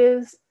great it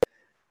is.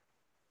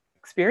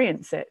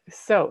 Experience it.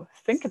 So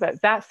think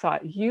about that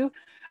thought. You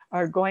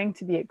are going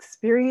to be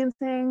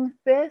experiencing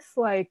this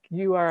like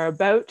you are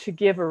about to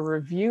give a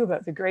review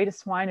about the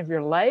greatest wine of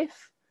your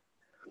life.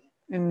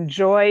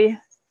 Enjoy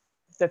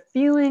the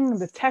feeling,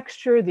 the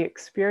texture, the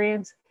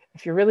experience.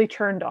 If you're really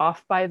turned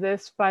off by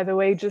this, by the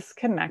way, just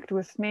connect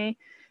with me.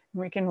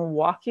 We can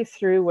walk you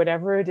through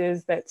whatever it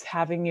is that's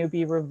having you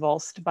be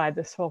revulsed by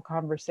this whole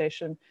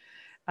conversation.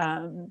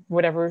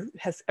 Whatever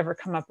has ever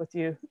come up with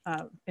you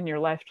in your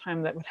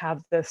lifetime that would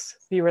have this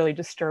be really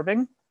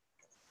disturbing.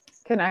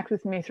 Connect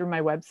with me through my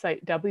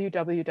website,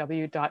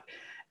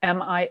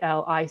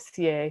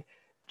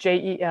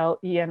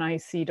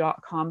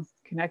 www.milicajelenic.com.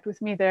 Connect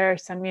with me there,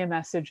 send me a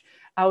message.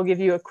 I will give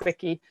you a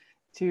quickie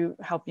to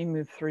help you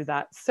move through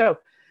that. So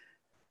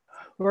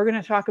we're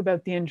going to talk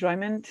about the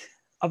enjoyment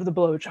of the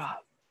blowjob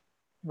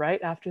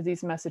right after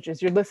these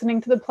messages. You're listening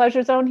to The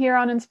Pleasure Zone here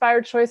on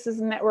Inspired Choices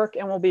Network,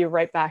 and we'll be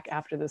right back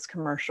after this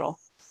commercial.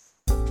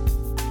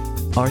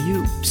 Are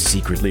you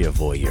secretly a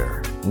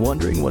voyeur,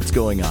 wondering what's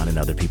going on in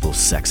other people's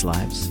sex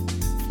lives?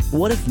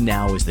 What if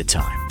now is the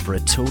time for a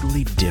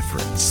totally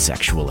different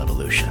sexual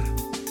evolution?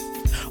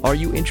 Are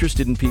you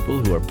interested in people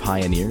who are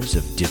pioneers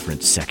of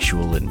different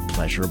sexual and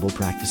pleasurable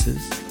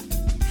practices?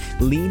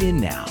 Lean in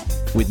now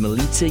with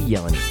Milica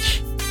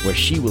Jelenic, where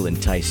she will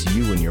entice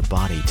you and your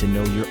body to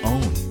know your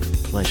own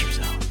pleasure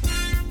zone.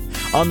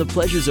 On the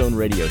Pleasure Zone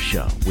radio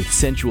show with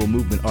sensual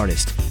movement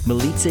artist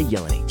Milica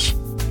Jelenic,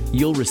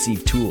 you'll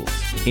receive tools,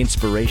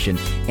 inspiration,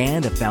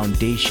 and a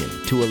foundation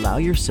to allow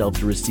yourself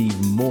to receive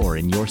more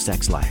in your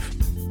sex life,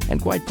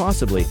 and quite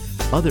possibly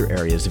other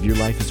areas of your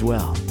life as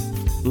well.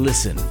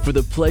 Listen for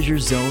the Pleasure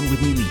Zone with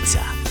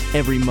Milica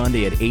every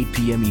Monday at 8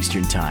 p.m.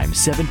 Eastern Time,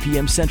 7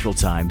 p.m. Central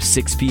Time,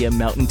 6 p.m.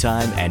 Mountain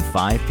Time, and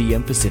 5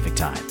 p.m. Pacific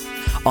Time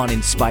on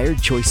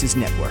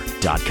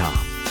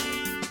InspiredChoicesNetwork.com.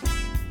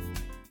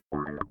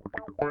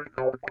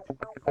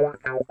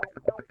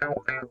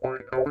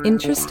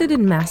 Interested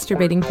in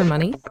masturbating for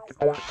money,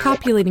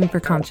 copulating for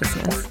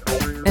consciousness,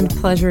 and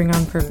pleasuring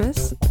on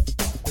purpose?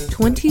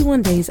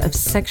 21 Days of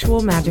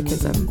Sexual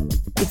Magicism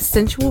with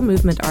sensual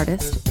movement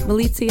artist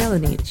Milica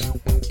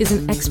Jelenic is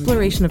an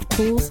exploration of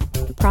tools,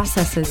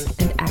 processes,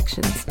 and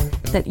actions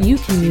that you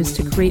can use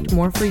to create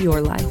more for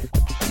your life,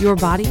 your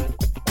body,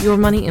 your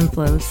money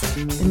inflows,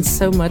 and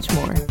so much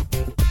more.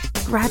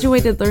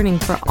 Graduated learning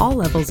for all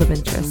levels of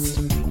interest.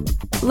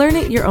 Learn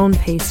at your own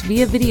pace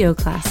via video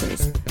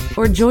classes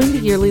or join the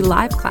yearly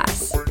live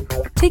class.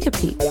 Take a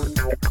peek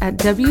at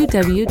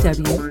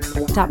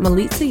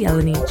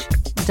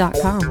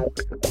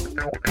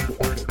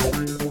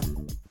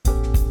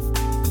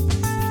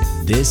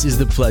www.milicajelenic.com. This is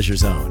the Pleasure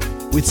Zone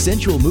with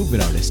sensual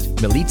movement artist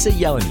Milica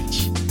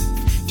Jelenic.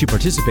 To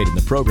participate in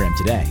the program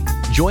today,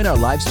 join our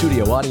live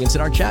studio audience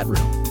in our chat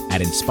room at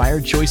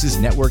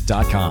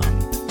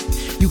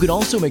InspiredChoicesNetwork.com. You can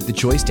also make the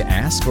choice to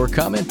ask or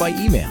comment by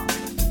email,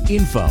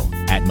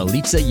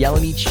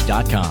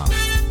 info@milicajelenic.com.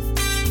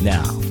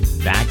 Now,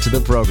 back to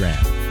the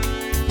program.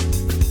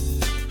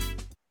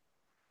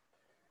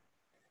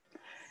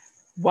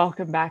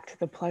 Welcome back to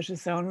the Pleasure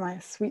Zone, my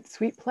sweet,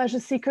 sweet pleasure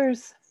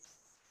seekers.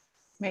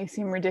 May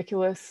seem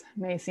ridiculous,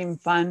 may seem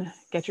fun.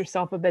 Get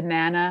yourself a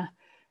banana,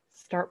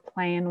 start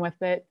playing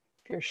with it.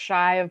 If you're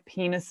shy of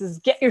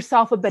penises, get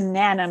yourself a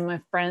banana, my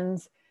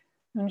friends,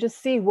 and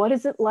just see what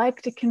is it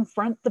like to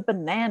confront the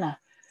banana.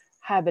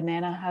 Hi,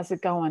 banana, how's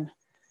it going?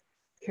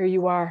 Here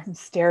you are, I'm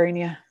staring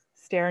you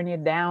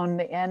down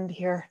the end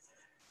here.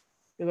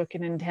 You're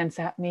looking intense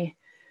at me.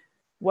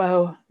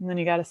 Whoa, and then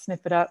you got to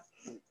sniff it up.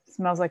 It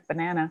smells like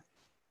banana.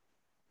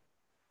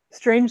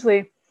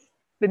 Strangely,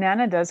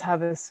 banana does have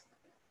this,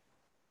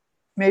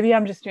 maybe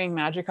I'm just doing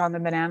magic on the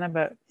banana,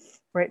 but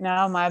right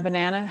now my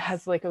banana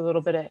has like a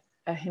little bit of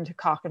a hint of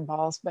cock and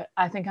balls, but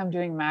I think I'm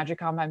doing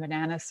magic on my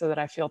banana so that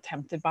I feel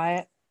tempted by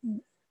it. I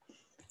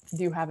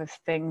do have a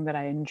thing that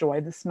I enjoy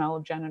the smell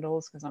of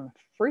genitals because I'm a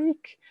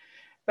freak,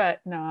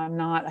 but no, I'm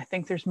not. I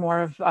think there's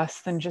more of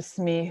us than just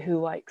me who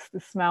likes the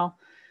smell.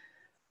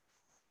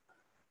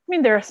 I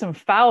mean, there are some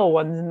foul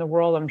ones in the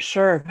world, I'm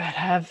sure, but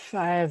I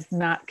have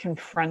not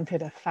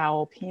confronted a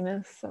foul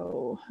penis,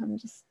 so I'm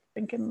just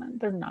thinking that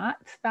they're not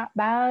that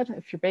bad.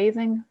 If you're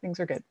bathing, things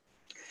are good.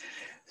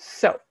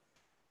 So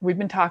we've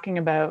been talking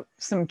about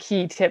some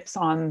key tips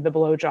on the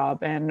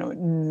blowjob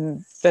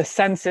and the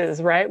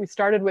senses, right? We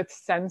started with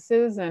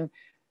senses and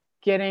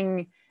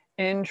getting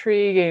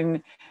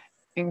intriguing,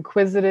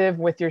 inquisitive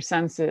with your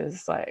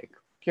senses, like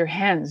your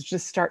hands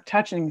just start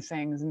touching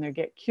things and they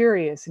get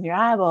curious and your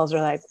eyeballs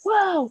are like,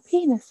 whoa,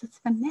 penis, it's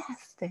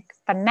fantastic.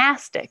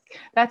 Fantastic.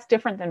 That's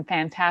different than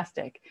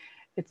fantastic.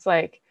 It's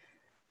like,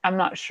 I'm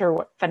not sure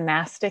what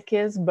fantastic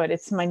is, but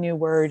it's my new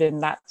word.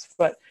 And that's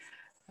what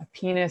a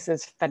penis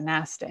is,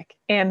 fantastic.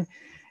 And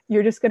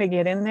you're just going to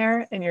get in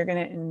there and you're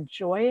going to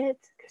enjoy it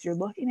because you're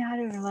looking at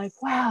it and you're like,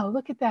 wow,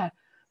 look at that.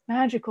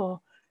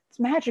 Magical. It's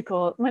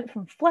magical. It went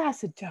from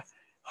flaccid to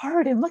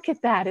hard. And look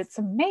at that. It's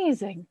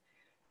amazing.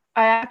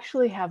 I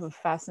actually have a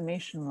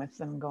fascination with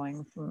them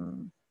going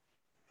from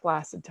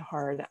flaccid to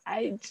hard.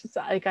 I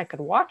could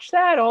watch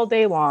that all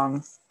day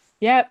long.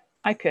 Yep,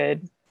 I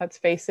could. Let's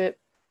face it.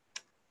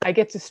 I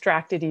get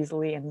distracted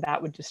easily and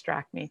that would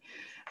distract me.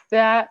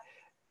 The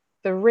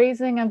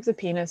raising of the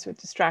penis would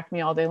distract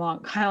me all day long,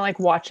 kind of like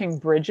watching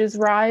bridges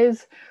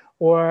rise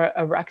or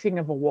erecting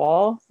of a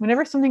wall.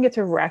 Whenever something gets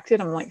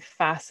erected, I'm like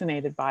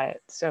fascinated by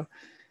it. So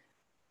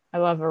I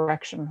love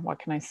erection. What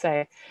can I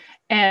say?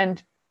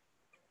 And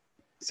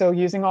so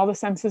using all the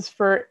senses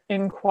for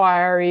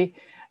inquiry,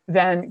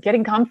 then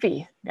getting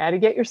comfy. You got to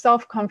get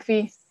yourself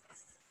comfy.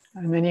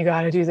 And then you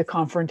got to do the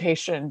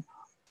confrontation.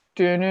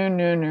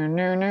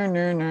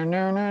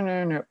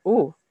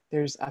 Ooh,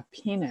 there's a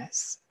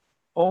penis.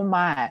 Oh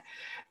my.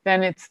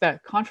 Then it's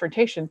the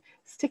confrontation.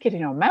 Stick it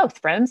in your mouth,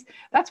 friends.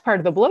 That's part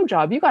of the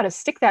blowjob. You got to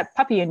stick that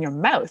puppy in your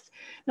mouth.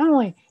 Not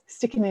only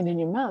sticking it in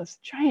your mouth,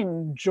 try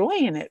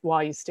enjoying it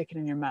while you stick it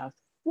in your mouth.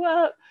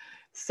 What?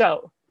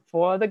 So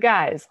for the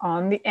guys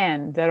on the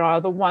end that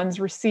are the ones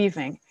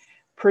receiving,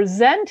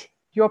 present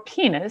your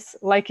penis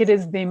like it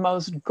is the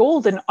most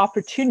golden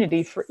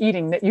opportunity for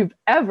eating that you've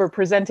ever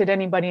presented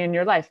anybody in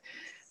your life.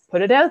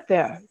 Put it out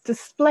there,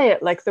 display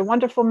it like the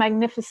wonderful,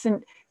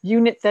 magnificent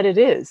unit that it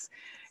is.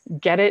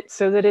 Get it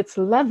so that it's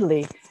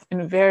lovely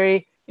and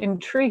very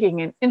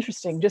intriguing and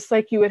interesting, just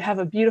like you would have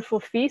a beautiful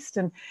feast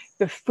and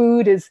the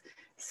food is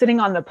sitting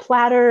on the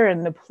platter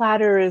and the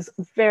platter is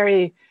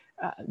very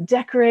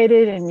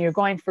decorated and you're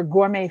going for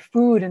gourmet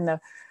food and the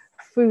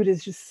food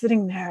is just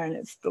sitting there and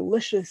it's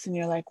delicious and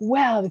you're like,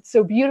 wow, it's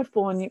so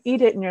beautiful, and you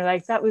eat it and you're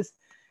like, that was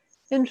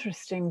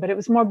interesting, but it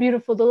was more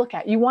beautiful to look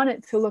at. You want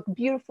it to look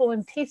beautiful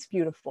and taste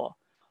beautiful.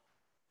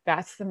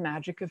 That's the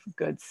magic of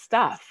good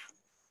stuff.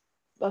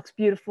 Looks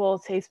beautiful,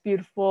 tastes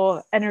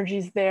beautiful,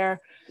 energy's there.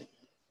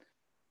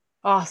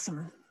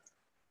 Awesome.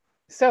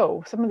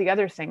 So some of the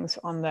other things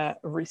on the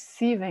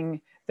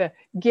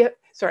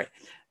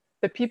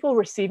people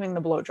receiving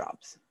the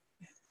blowjobs,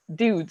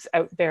 dudes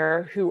out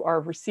there who are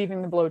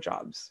receiving the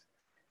blowjobs,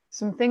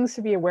 some things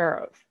to be aware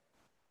of.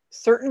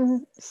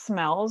 Certain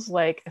smells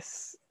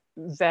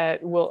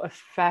that will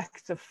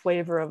affect the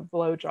flavor of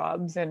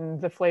blowjobs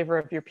and the flavor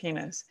of your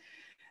penis.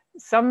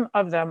 Some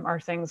of them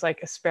are things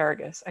like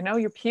asparagus. I know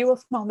your pee will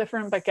smell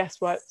different, but guess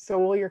what? So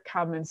will your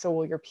cum and so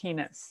will your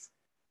penis.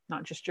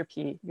 Not just your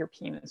pee, your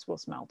penis will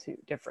smell too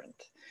different.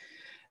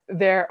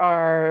 There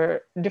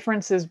are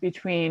differences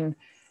between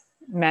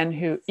men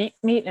who eat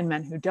meat and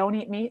men who don't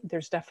eat meat.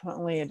 There's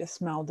definitely a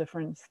smell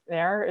difference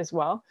there as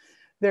well.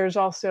 There's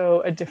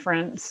also a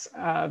difference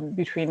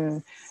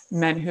between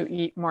men who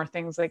eat more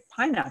things like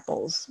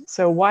pineapples.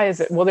 So why is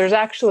it? Well, there's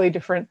actually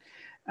different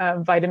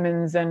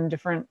vitamins and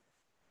different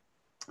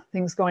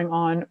things going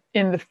on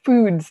in the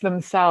foods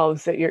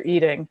themselves that you're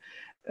eating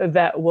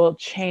that will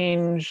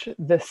change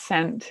the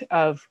scent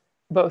of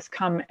both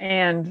cum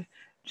and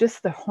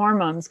just the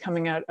hormones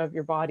coming out of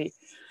your body.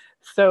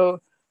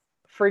 So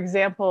for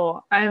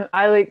example,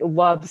 I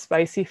love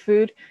spicy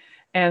food.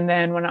 And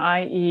then when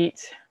I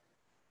eat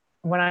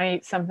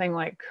something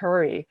like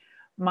curry,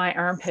 my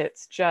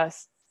armpits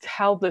just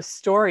tell the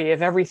story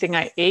of everything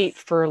I ate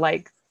for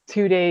like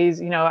 2 days.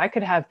 You know, I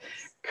could have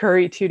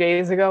curry 2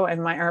 days ago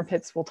and my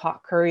armpits will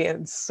talk curry,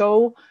 and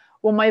so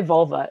will my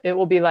vulva. It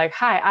will be like,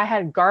 hi, I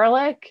had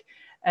garlic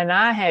and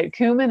I had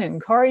cumin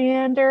and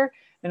coriander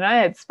and I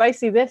had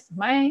spicy this.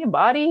 My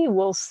body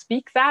will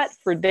speak that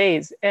for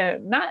days,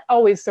 and not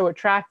always so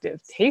attractive.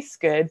 Tastes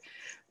good,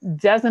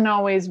 doesn't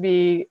always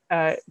be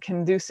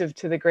conducive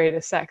to the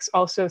greatest sex.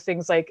 Also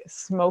things like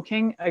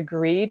smoking,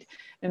 agreed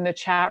in the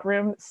chat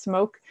room.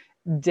 Smoke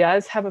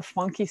does have a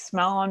funky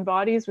smell on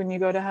bodies when you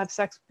go to have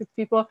sex with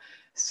people.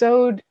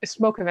 So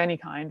smoke of any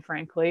kind,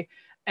 frankly.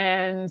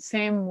 And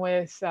same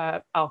with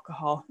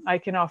alcohol. I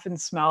can often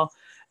smell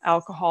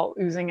alcohol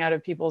oozing out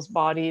of people's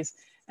bodies,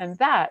 and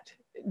that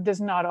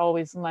does not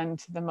always lend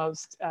to the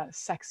most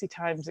sexy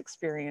times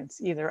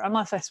experience either,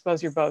 unless I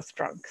suppose you're both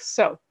drunk.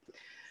 So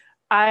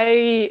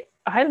I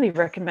highly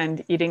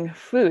recommend eating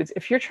foods.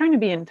 If you're trying to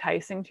be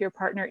enticing to your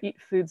partner, eat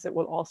foods that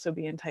will also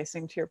be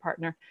enticing to your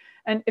partner.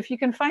 And if you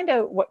can find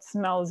out what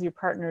smells your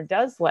partner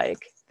does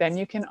like, then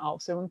you can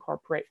also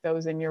incorporate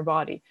those in your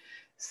body.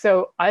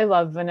 So I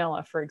love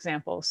vanilla, for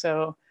example.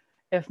 So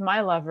if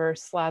my lover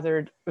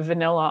slathered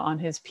vanilla on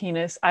his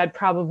penis, I'd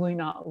probably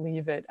not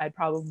leave it. I'd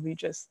probably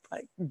just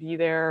like be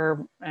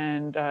there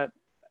and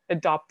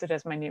adopt it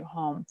as my new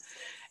home.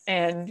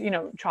 And, you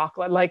know,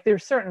 chocolate, like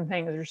there's certain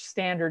things, there's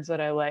standards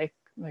that I like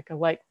Like I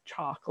like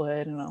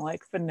chocolate and I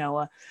like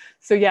vanilla.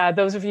 So yeah,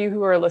 those of you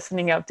who are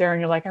listening out there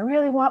and you're like, I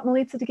really want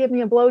Milica to give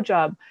me a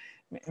blowjob.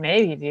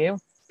 Maybe you do.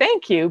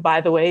 Thank you,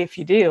 by the way, if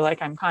you do.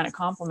 Like, I'm kind of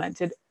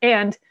complimented.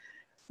 And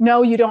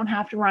no, you don't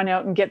have to run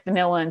out and get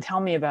vanilla and tell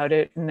me about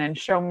it and then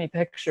show me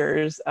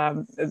pictures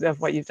of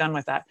what you've done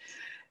with that.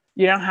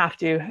 You don't have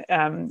to,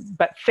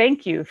 but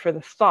thank you for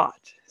the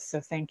thought. So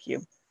thank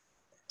you.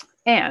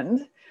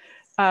 And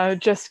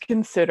just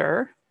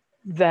consider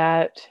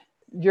that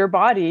your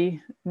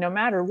body, no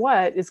matter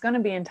what, is going to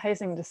be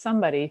enticing to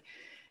somebody.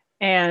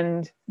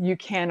 And you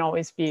can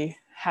always be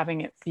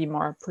having it be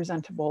more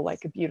presentable,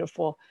 like a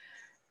beautiful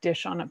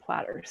dish on a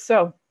platter.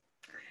 So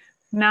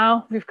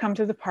now we've come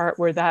to the part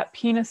where that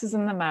penis is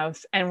in the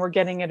mouth and we're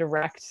getting it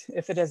erect.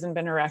 If it hasn't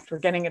been erect, we're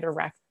getting it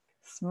erect,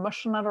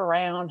 smushing it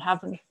around,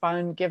 having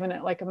fun, giving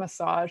it like a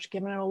massage,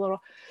 giving it a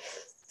little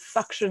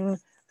suction.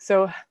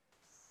 So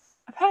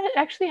I've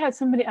actually had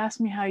somebody ask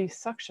me how you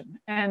suction.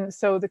 And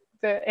so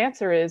the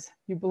answer is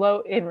you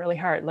blow in really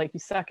hard, like you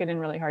suck it in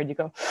really hard. You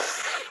go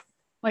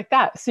like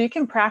that. So you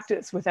can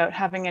practice without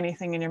having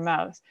anything in your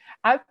mouth.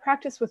 I've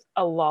practiced with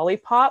a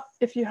lollipop,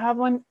 if you have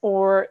one,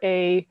 or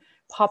a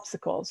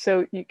popsicle.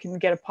 So you can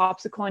get a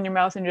popsicle in your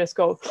mouth and just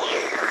go,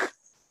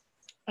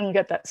 and you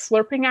get that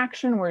slurping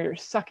action where you're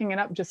sucking it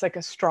up just like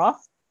a straw.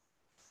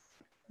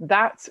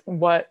 That's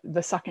what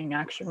the sucking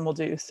action will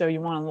do. So you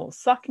want a little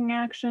sucking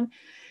action.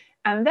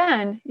 And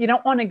then you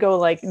don't want to go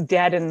like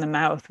dead in the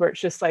mouth where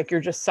it's just like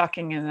you're just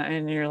sucking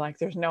and you're like,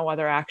 there's no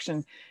other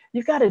action.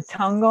 You've got a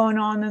tongue going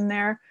on in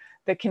there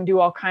that can do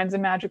all kinds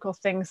of magical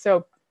things.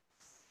 So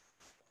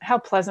how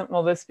pleasant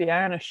will this be?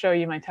 I'm going to show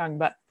you my tongue,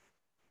 but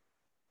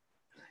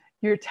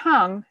your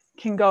tongue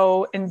can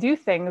go and do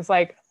things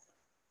like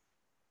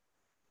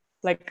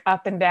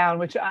up and down,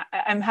 which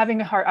I'm having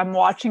a hard, I'm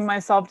watching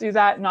myself do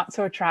that. Not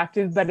so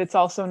attractive, but it's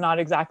also not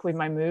exactly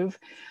my move.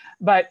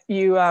 But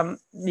you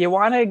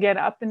want to get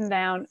up and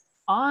down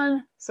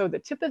on, so the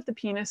tip of the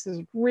penis is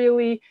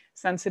really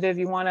sensitive.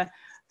 You want to,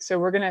 so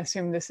we're going to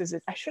assume this is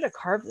it. I should have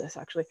carved this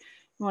actually.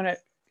 You want to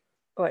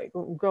like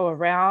go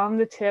around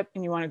the tip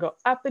and you want to go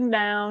up and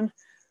down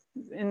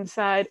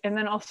inside and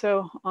then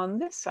also on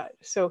this side.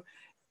 So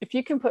if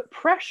you can put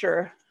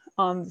pressure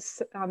on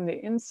the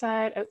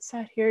inside,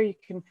 outside here, you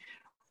can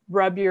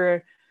rub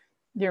your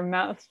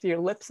mouth, your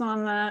lips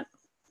on that,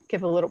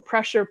 give a little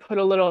pressure, put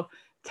a little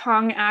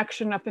tongue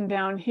action up and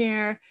down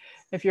here.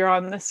 If you're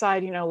on this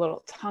side, you know, a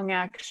little tongue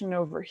action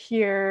over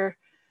here,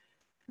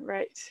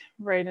 right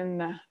in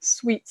the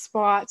sweet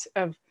spot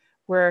of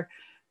where,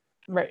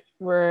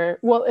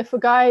 well, if a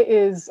guy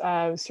is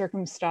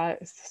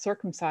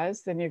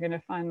circumcised, then you're going to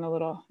find the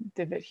little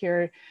divot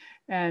here.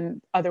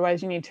 And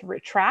otherwise you need to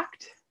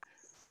retract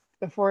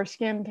the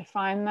foreskin to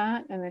find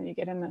that. And then you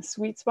get in the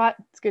sweet spot.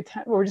 It's good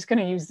time. We're just going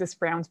to use this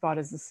brown spot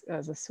as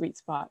a sweet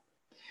spot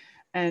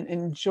and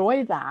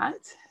enjoy that.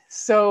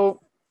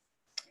 So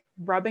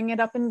rubbing it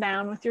up and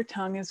down with your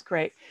tongue is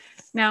great.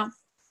 Now,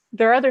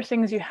 there are other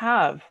things you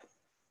have.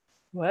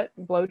 What?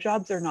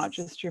 Blowjobs are not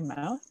just your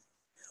mouth?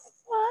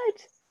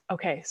 What?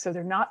 Okay, so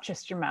they're not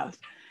just your mouth.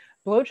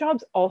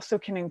 Blowjobs also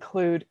can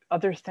include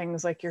other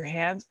things like your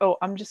hands. Oh,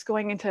 I'm just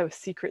going into a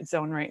secret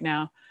zone right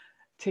now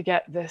to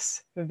get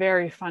this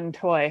very fun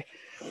toy.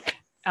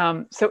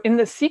 So in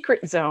the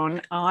secret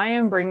zone, I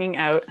am bringing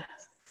out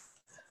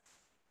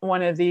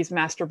one of these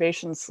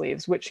masturbation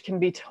sleeves, which can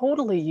be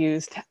totally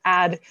used to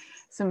add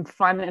some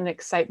fun and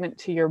excitement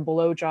to your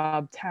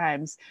blowjob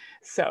times.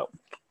 So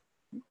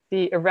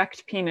the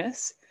erect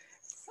penis,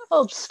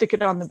 I'll just stick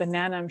it on the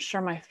banana. I'm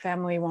sure my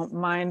family won't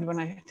mind when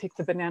I take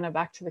the banana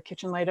back to the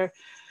kitchen later.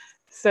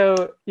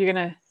 So you're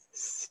gonna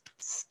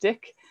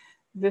stick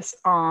this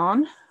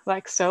on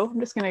like so. I'm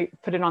just gonna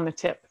put it on the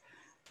tip.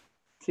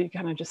 So you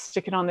kind of just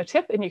stick it on the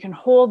tip and you can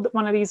hold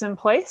one of these in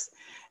place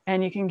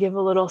and you can give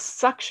a little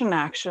suction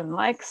action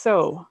like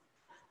so,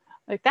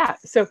 like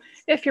that. So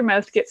if your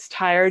mouth gets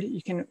tired,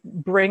 you can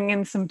bring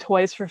in some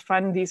toys for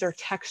fun. These are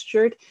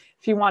textured.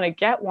 If you want to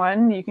get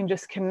one, you can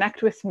just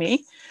connect with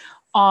me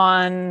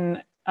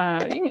on,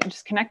 you can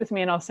just connect with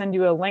me and I'll send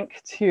you a link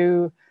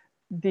to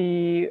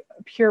the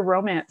Pure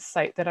Romance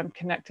site that I'm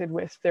connected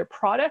with, their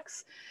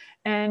products.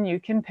 And you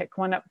can pick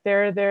one up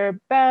there. They're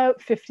about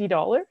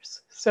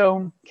 $50,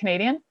 so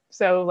Canadian.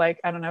 So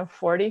like, I don't know,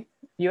 40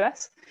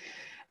 US.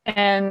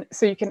 And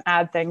so you can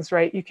add things,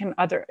 right? You can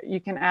add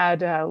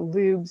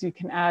lubes, you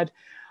can add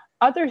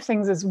other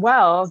things as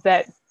well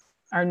that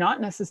are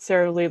not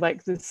necessarily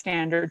like the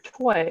standard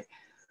toy.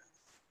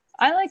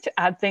 I like to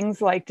add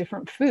things like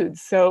different foods.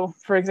 So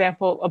for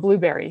example, a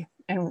blueberry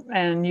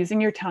and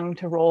using your tongue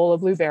to roll a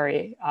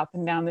blueberry up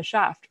and down the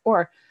shaft,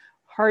 or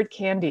hard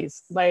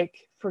candies,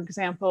 like for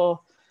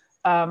example,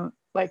 the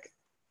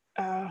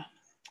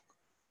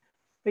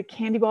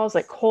candy balls,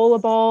 like cola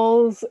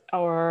balls,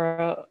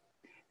 or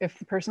if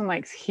the person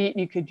likes heat,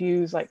 you could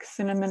use like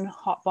cinnamon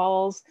hot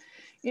balls.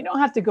 You don't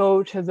have to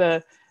go to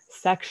the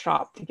sex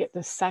shop to get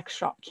the sex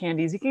shop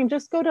candies. You can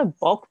just go to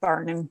Bulk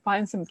Barn and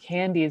find some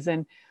candies,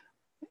 and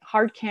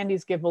hard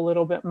candies give a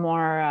little bit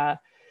more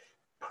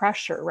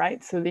pressure,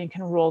 right? So that you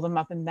can roll them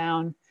up and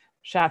down.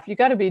 shaft, you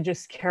got to be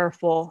just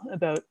careful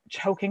about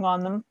choking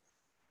on them.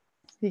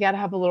 You got to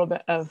have a little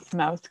bit of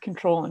mouth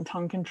control and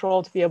tongue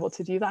control to be able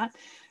to do that.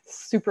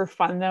 Super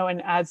fun though,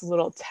 and adds a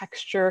little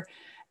texture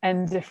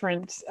and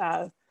different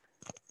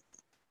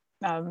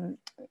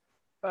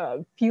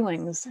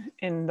feelings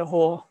in the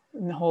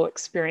whole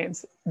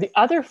experience. The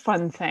other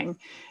fun thing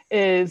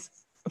is,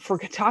 for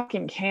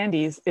talking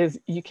candies, is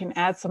you can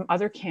add some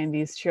other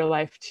candies to your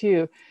life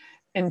too,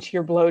 into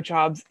your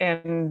blowjobs.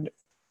 And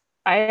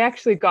I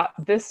actually got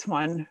this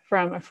one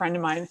from a friend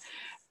of mine,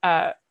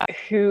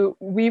 who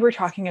we were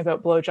talking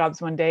about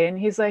blowjobs one day, and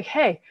he's like,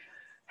 "Hey,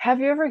 have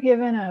you ever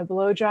given a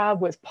blowjob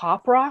with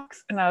Pop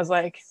Rocks?" And I was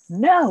like,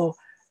 "No,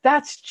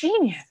 that's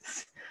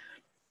genius."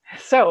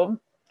 So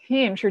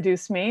he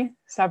introduced me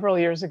several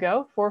years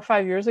ago, 4 or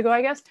 5 years ago,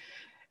 I guess.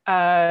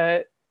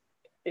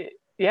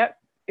 Yeah,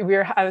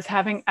 I was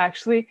having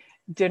actually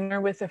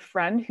dinner with a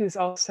friend who's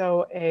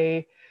also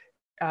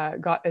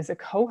is a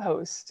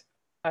co-host.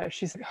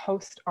 She's a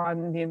host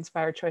on the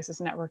Inspired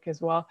Choices Network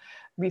as well,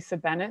 Lisa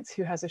Bennett,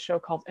 who has a show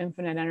called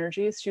Infinite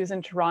Energies. She was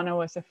in Toronto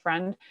with a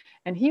friend,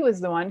 and he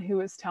was the one who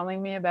was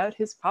telling me about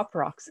his Pop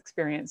Rocks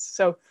experience.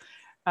 So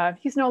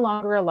he's no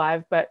longer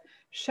alive, but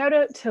shout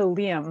out to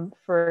Liam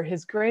for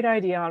his great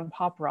idea on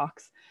Pop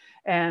Rocks.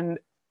 And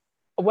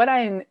what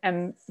I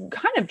am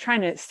kind of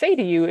trying to say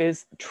to you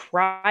is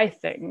try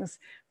things,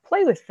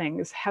 play with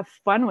things, have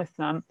fun with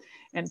them.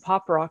 And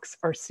Pop Rocks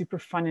are super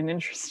fun and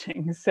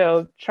interesting.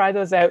 So try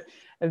those out.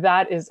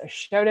 That is a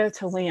shout out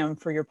to Liam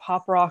for your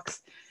Pop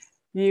Rocks.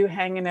 You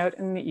hanging out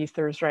in the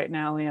ethers right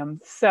now, Liam.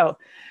 So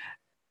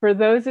for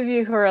those of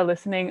you who are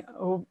listening,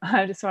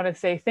 I just want to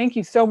say thank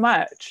you so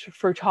much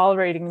for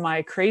tolerating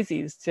my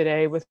crazies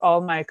today with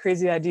all my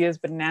crazy ideas,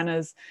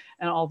 bananas,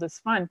 and all this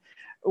fun.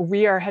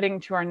 We are heading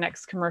to our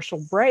next commercial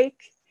break.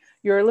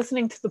 You're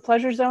listening to The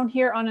Pleasure Zone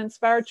here on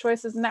Inspired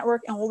Choices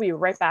Network, and we'll be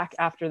right back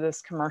after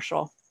this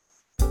commercial.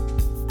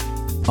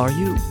 Are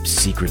you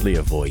secretly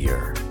a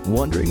voyeur,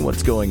 wondering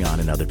what's going on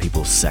in other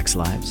people's sex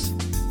lives?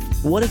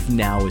 What if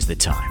now is the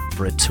time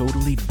for a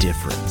totally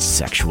different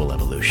sexual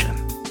evolution?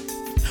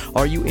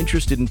 Are you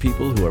interested in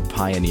people who are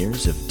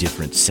pioneers of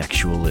different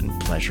sexual and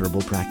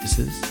pleasurable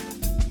practices?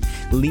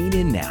 Lean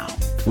in now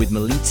with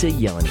Milica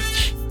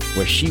Jelenic,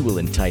 where she will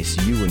entice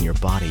you and your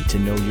body to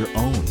know your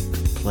own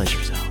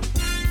pleasure zone.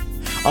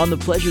 On the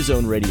Pleasure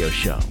Zone radio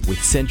show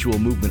with sensual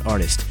movement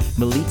artist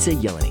Milica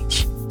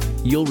Jelenic,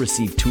 you'll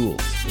receive tools,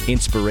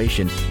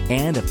 inspiration,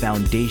 and a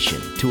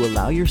foundation to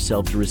allow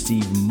yourself to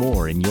receive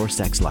more in your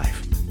sex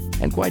life,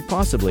 and quite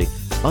possibly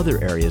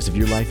other areas of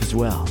your life as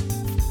well.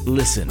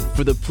 Listen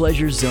for the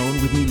Pleasure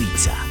Zone with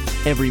Milica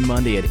every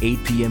Monday at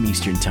 8 p.m.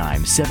 Eastern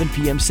Time, 7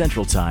 p.m.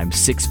 Central Time,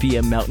 6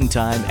 p.m. Mountain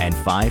Time, and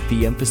 5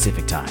 p.m.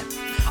 Pacific Time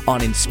on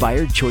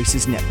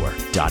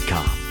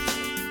InspiredChoicesNetwork.com.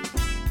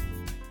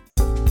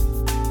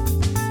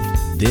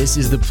 This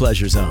is the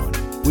Pleasure Zone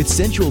with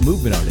sensual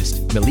movement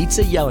artist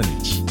Milica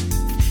Jelenic.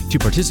 To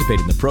participate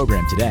in the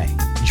program today,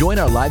 join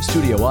our live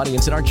studio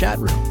audience in our chat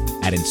room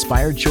at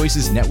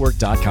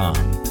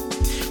InspiredChoicesNetwork.com.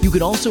 You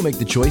can also make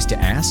the choice to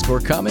ask or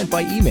comment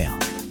by email.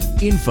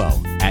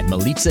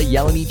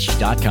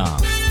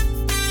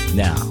 info@MilicaJelenic.com.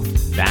 Now,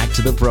 back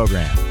to the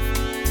program.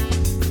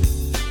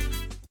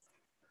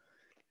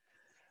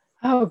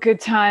 Oh,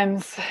 good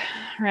times.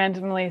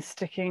 Randomly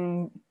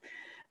sticking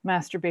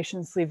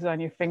masturbation sleeves on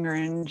your finger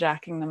and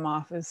jacking them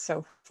off is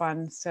so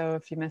fun. So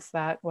if you missed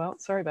that, well,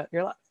 sorry about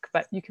your luck,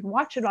 but you can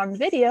watch it on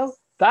video.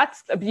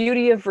 That's the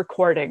beauty of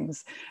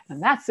recordings, and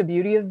that's the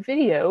beauty of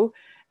video,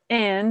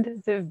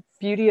 and the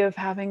beauty of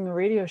having a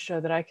radio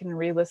show that I can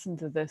re-listen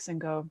to this and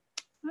go,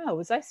 oh,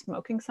 was I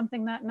smoking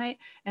something that night?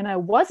 And I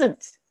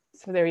wasn't.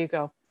 So there you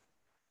go.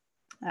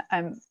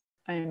 I'm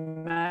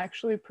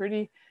actually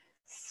pretty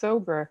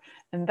sober,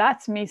 and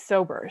that's me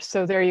sober.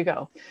 So there you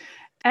go.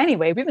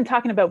 Anyway, we've been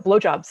talking about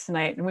blowjobs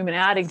tonight, and we've been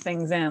adding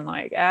things in,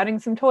 like adding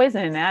some toys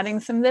in, adding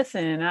some this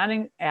in,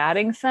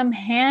 adding some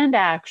hand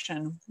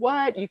action.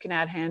 What? You can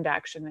add hand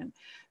action in,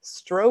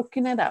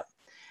 stroking it up.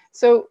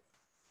 So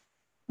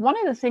one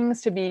of the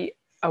things to be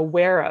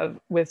aware of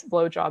with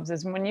blowjobs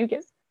is when you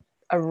get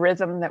a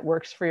rhythm that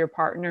works for your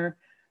partner,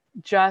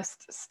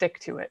 just stick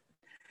to it.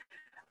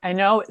 I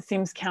know it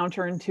seems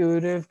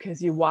counterintuitive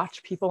because you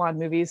watch people on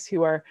movies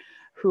who are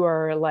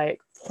like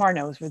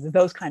pornos or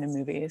those kind of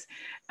movies,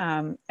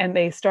 and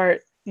they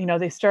start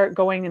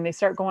going and they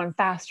start going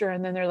faster,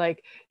 and then they're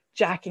like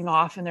jacking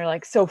off and they're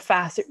like so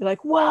fast you're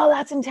like, wow,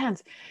 that's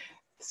intense.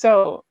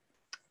 So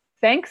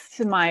thanks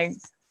to my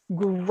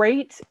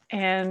great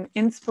and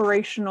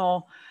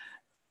inspirational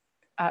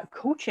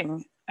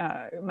coaching,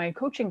 my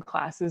coaching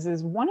classes,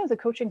 is one of the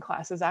coaching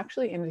classes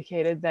actually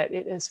indicated that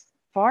it is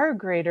far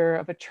greater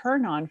of a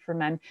turn on for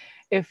men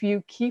if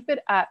you keep it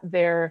at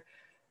their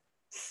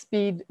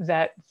speed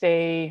that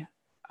they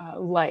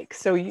like.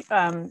 So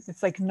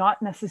it's like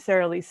not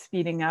necessarily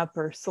speeding up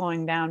or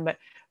slowing down, but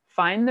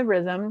find the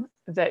rhythm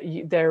that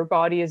their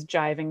body is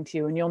jiving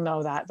to, and you'll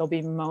know that. They'll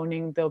be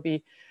moaning, there'll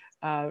be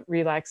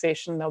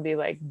relaxation, there'll be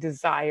like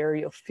desire,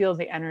 you'll feel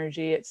the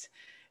energy, it's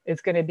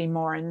going to be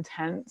more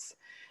intense.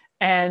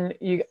 And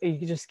you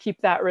just keep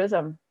that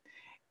rhythm.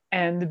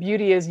 And the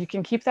beauty is you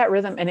can keep that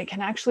rhythm, and it can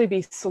actually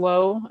be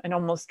slow and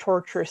almost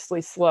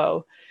torturously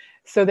slow,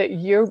 so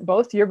that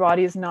both your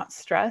body is not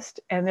stressed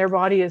and their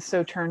body is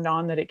so turned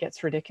on that it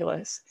gets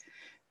ridiculous.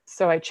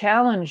 So I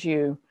challenge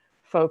you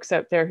folks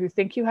out there who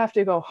think you have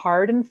to go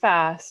hard and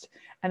fast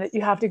and that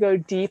you have to go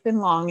deep and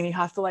long and you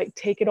have to like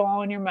take it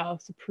all in your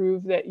mouth to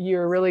prove that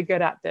you're really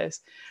good at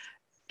this.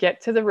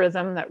 Get to the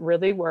rhythm that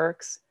really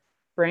works,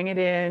 bring it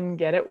in,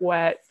 get it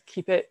wet,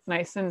 keep it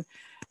nice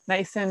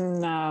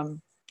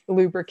and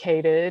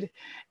lubricated,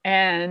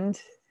 and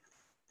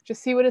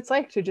just see what it's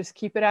like to just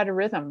keep it at a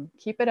rhythm.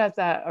 Keep it at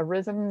a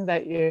rhythm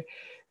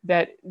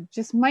that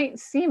just might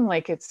seem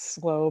like it's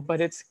slow,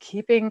 but it's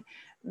keeping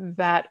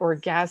that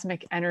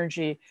orgasmic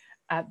energy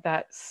at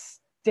that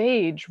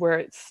stage where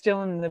it's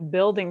still in the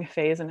building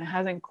phase and it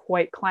hasn't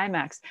quite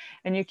climaxed.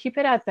 And you keep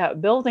it at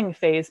that building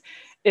phase,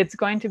 it's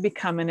going to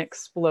become an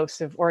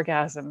explosive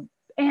orgasm.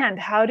 And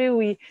how do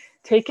we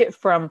take it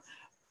from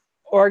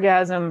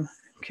orgasm,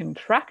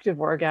 contractive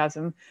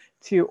orgasm,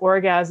 to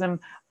orgasm,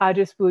 I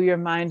just blew your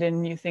mind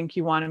and you think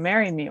you want to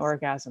marry me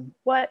orgasm?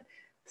 What?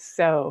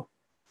 So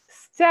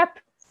step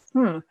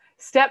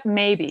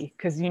maybe,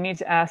 because you need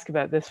to ask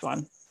about this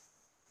one.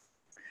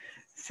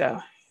 So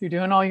you're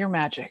doing all your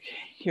magic.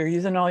 You're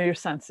using all your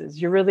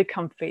senses. You're really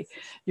comfy.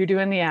 You're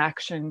doing the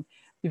action.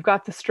 You've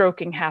got the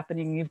stroking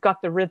happening. You've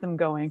got the rhythm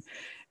going.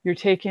 You're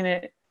taking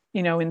it,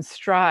 in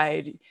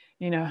stride,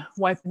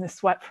 wiping the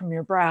sweat from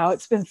your brow.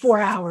 It's been 4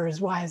 hours.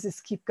 Why does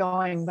this keep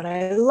going? But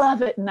I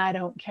love it and I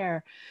don't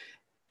care.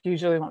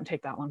 Usually won't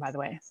take that long, by the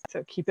way.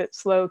 So keep it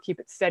slow,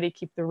 keep it steady,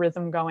 keep the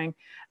rhythm going.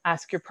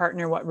 Ask your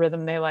partner what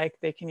rhythm they like.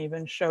 They can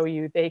even show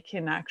you. They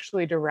can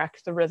actually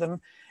direct the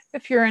rhythm.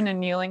 If you're in a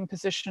kneeling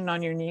position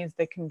on your knees,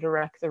 they can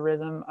direct the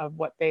rhythm of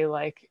what they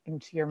like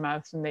into your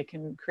mouth, and they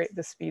can create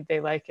the speed they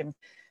like. And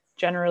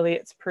generally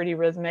it's pretty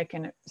rhythmic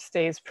and it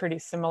stays pretty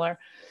similar.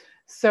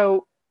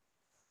 So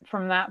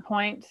from that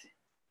point,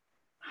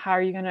 how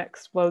are you going to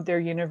explode their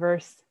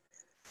universe?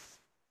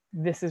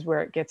 This is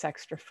where it gets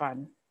extra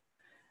fun.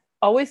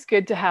 Always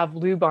good to have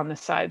lube on the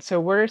side. So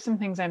what are some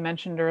things I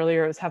mentioned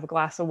earlier? Is have a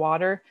glass of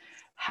water,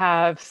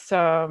 have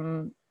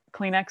some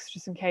Kleenex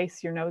just in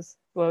case your nose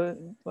blows,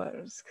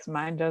 because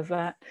mine does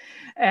that.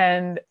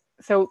 And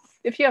so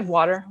if you have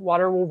water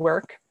will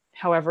work.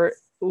 However,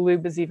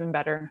 lube is even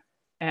better.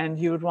 And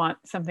you would want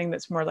something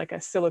that's more like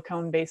a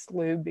silicone-based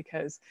lube,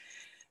 because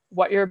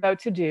what you're about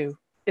to do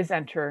is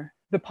enter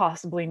the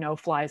possibly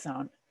no-fly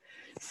zone.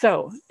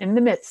 So in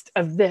the midst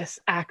of this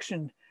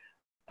action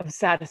of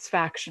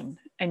satisfaction,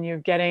 and you're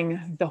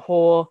getting the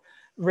whole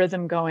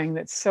rhythm going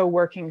that's so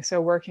working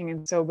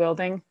and so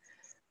building.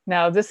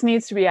 Now this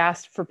needs to be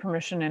asked for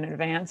permission in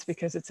advance,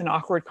 because it's an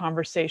awkward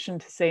conversation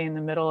to say in the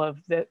middle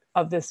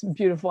of this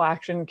beautiful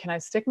action, can I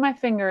stick my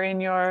finger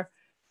in your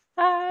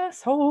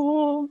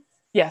asshole?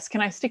 Yes,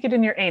 can I stick it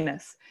in your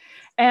anus?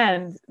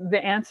 And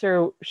the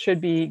answer should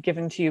be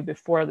given to you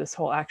before this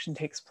whole action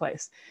takes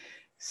place.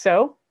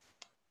 So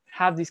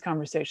have these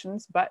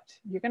conversations, but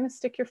you're going to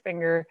stick your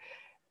finger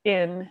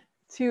in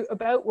to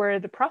about where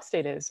the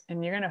prostate is.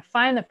 And you're going to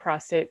find the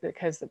prostate,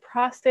 because the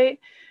prostate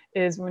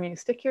is when you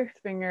stick your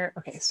finger.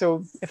 Okay,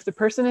 so if the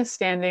person is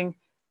standing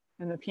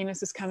and the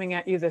penis is coming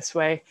at you this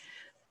way,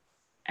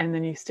 and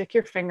then you stick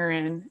your finger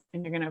in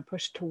and you're going to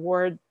push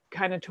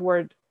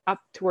up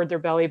toward their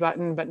belly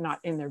button, but not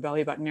in their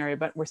belly button area,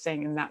 but we're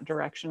saying in that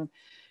direction,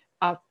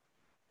 up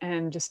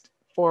and just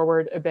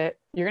forward a bit,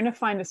 you're going to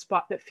find a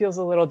spot that feels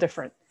a little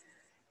different.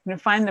 You're going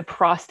to find the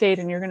prostate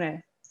and you're going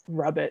to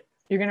rub it.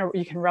 You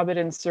can rub it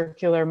in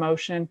circular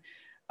motion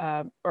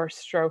or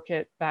stroke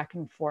it back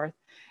and forth.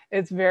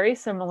 It's very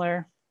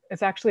similar.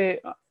 It's actually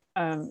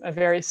a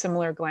very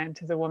similar gland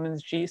to the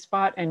woman's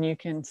G-spot, and you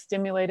can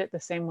stimulate it the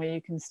same way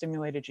you can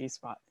stimulate a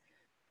G-spot.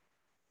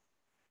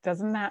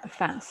 Doesn't that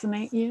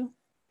fascinate you?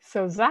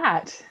 So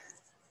that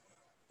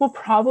will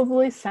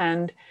probably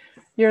send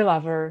your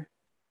lover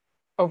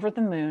over the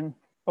moon,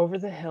 over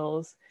the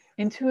hills,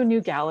 into a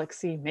new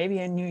galaxy, maybe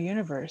a new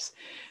universe,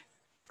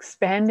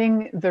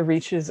 expanding the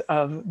reaches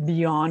of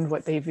beyond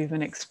what they've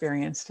even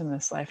experienced in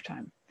this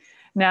lifetime.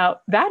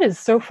 Now, that is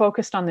so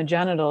focused on the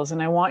genitals,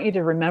 and I want you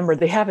to remember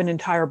they have an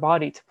entire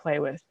body to play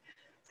with.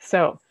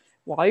 So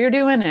while you're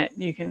doing it,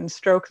 you can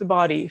stroke the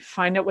body,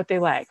 find out what they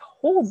like,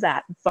 hold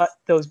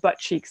those butt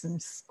cheeks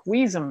and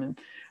squeeze them and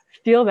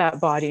feel that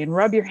body, and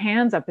rub your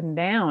hands up and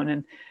down.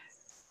 And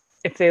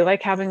if they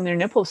like having their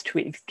nipples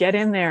tweaked, get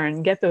in there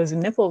and get those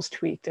nipples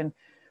tweaked, and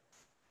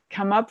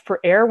come up for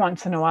air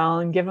once in a while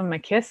and give them a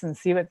kiss and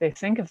see what they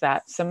think of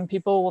that. Some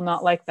people will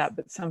not like that,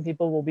 but some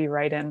people will be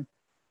right in.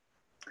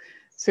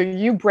 So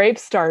you brave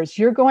stars,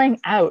 you're going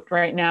out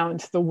right now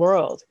into the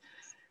world,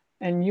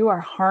 and you are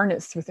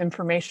harnessed with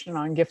information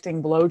on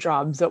gifting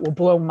blowjobs that will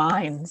blow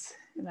minds.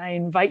 And I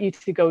invite you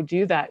to go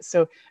do that.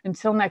 So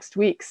until next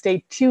week,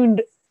 stay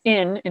tuned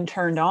in and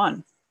turned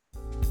on.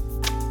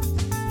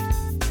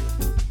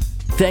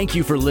 Thank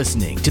you for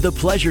listening to The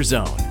Pleasure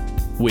Zone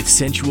with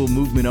sensual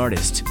movement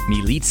artist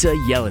Milica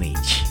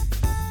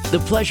Jelenic. The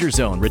Pleasure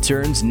Zone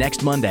returns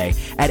next Monday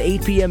at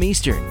 8 p.m.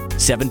 Eastern,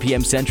 7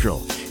 p.m.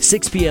 Central,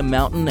 6 p.m.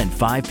 Mountain, and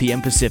 5 p.m.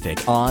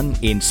 Pacific on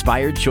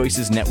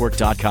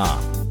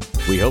InspiredChoicesNetwork.com.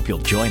 We hope you'll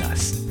join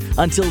us.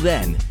 Until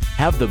then,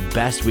 have the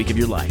best week of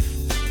your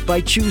life by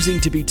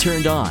choosing to be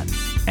turned on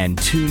and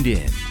tuned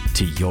in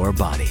to your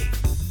body.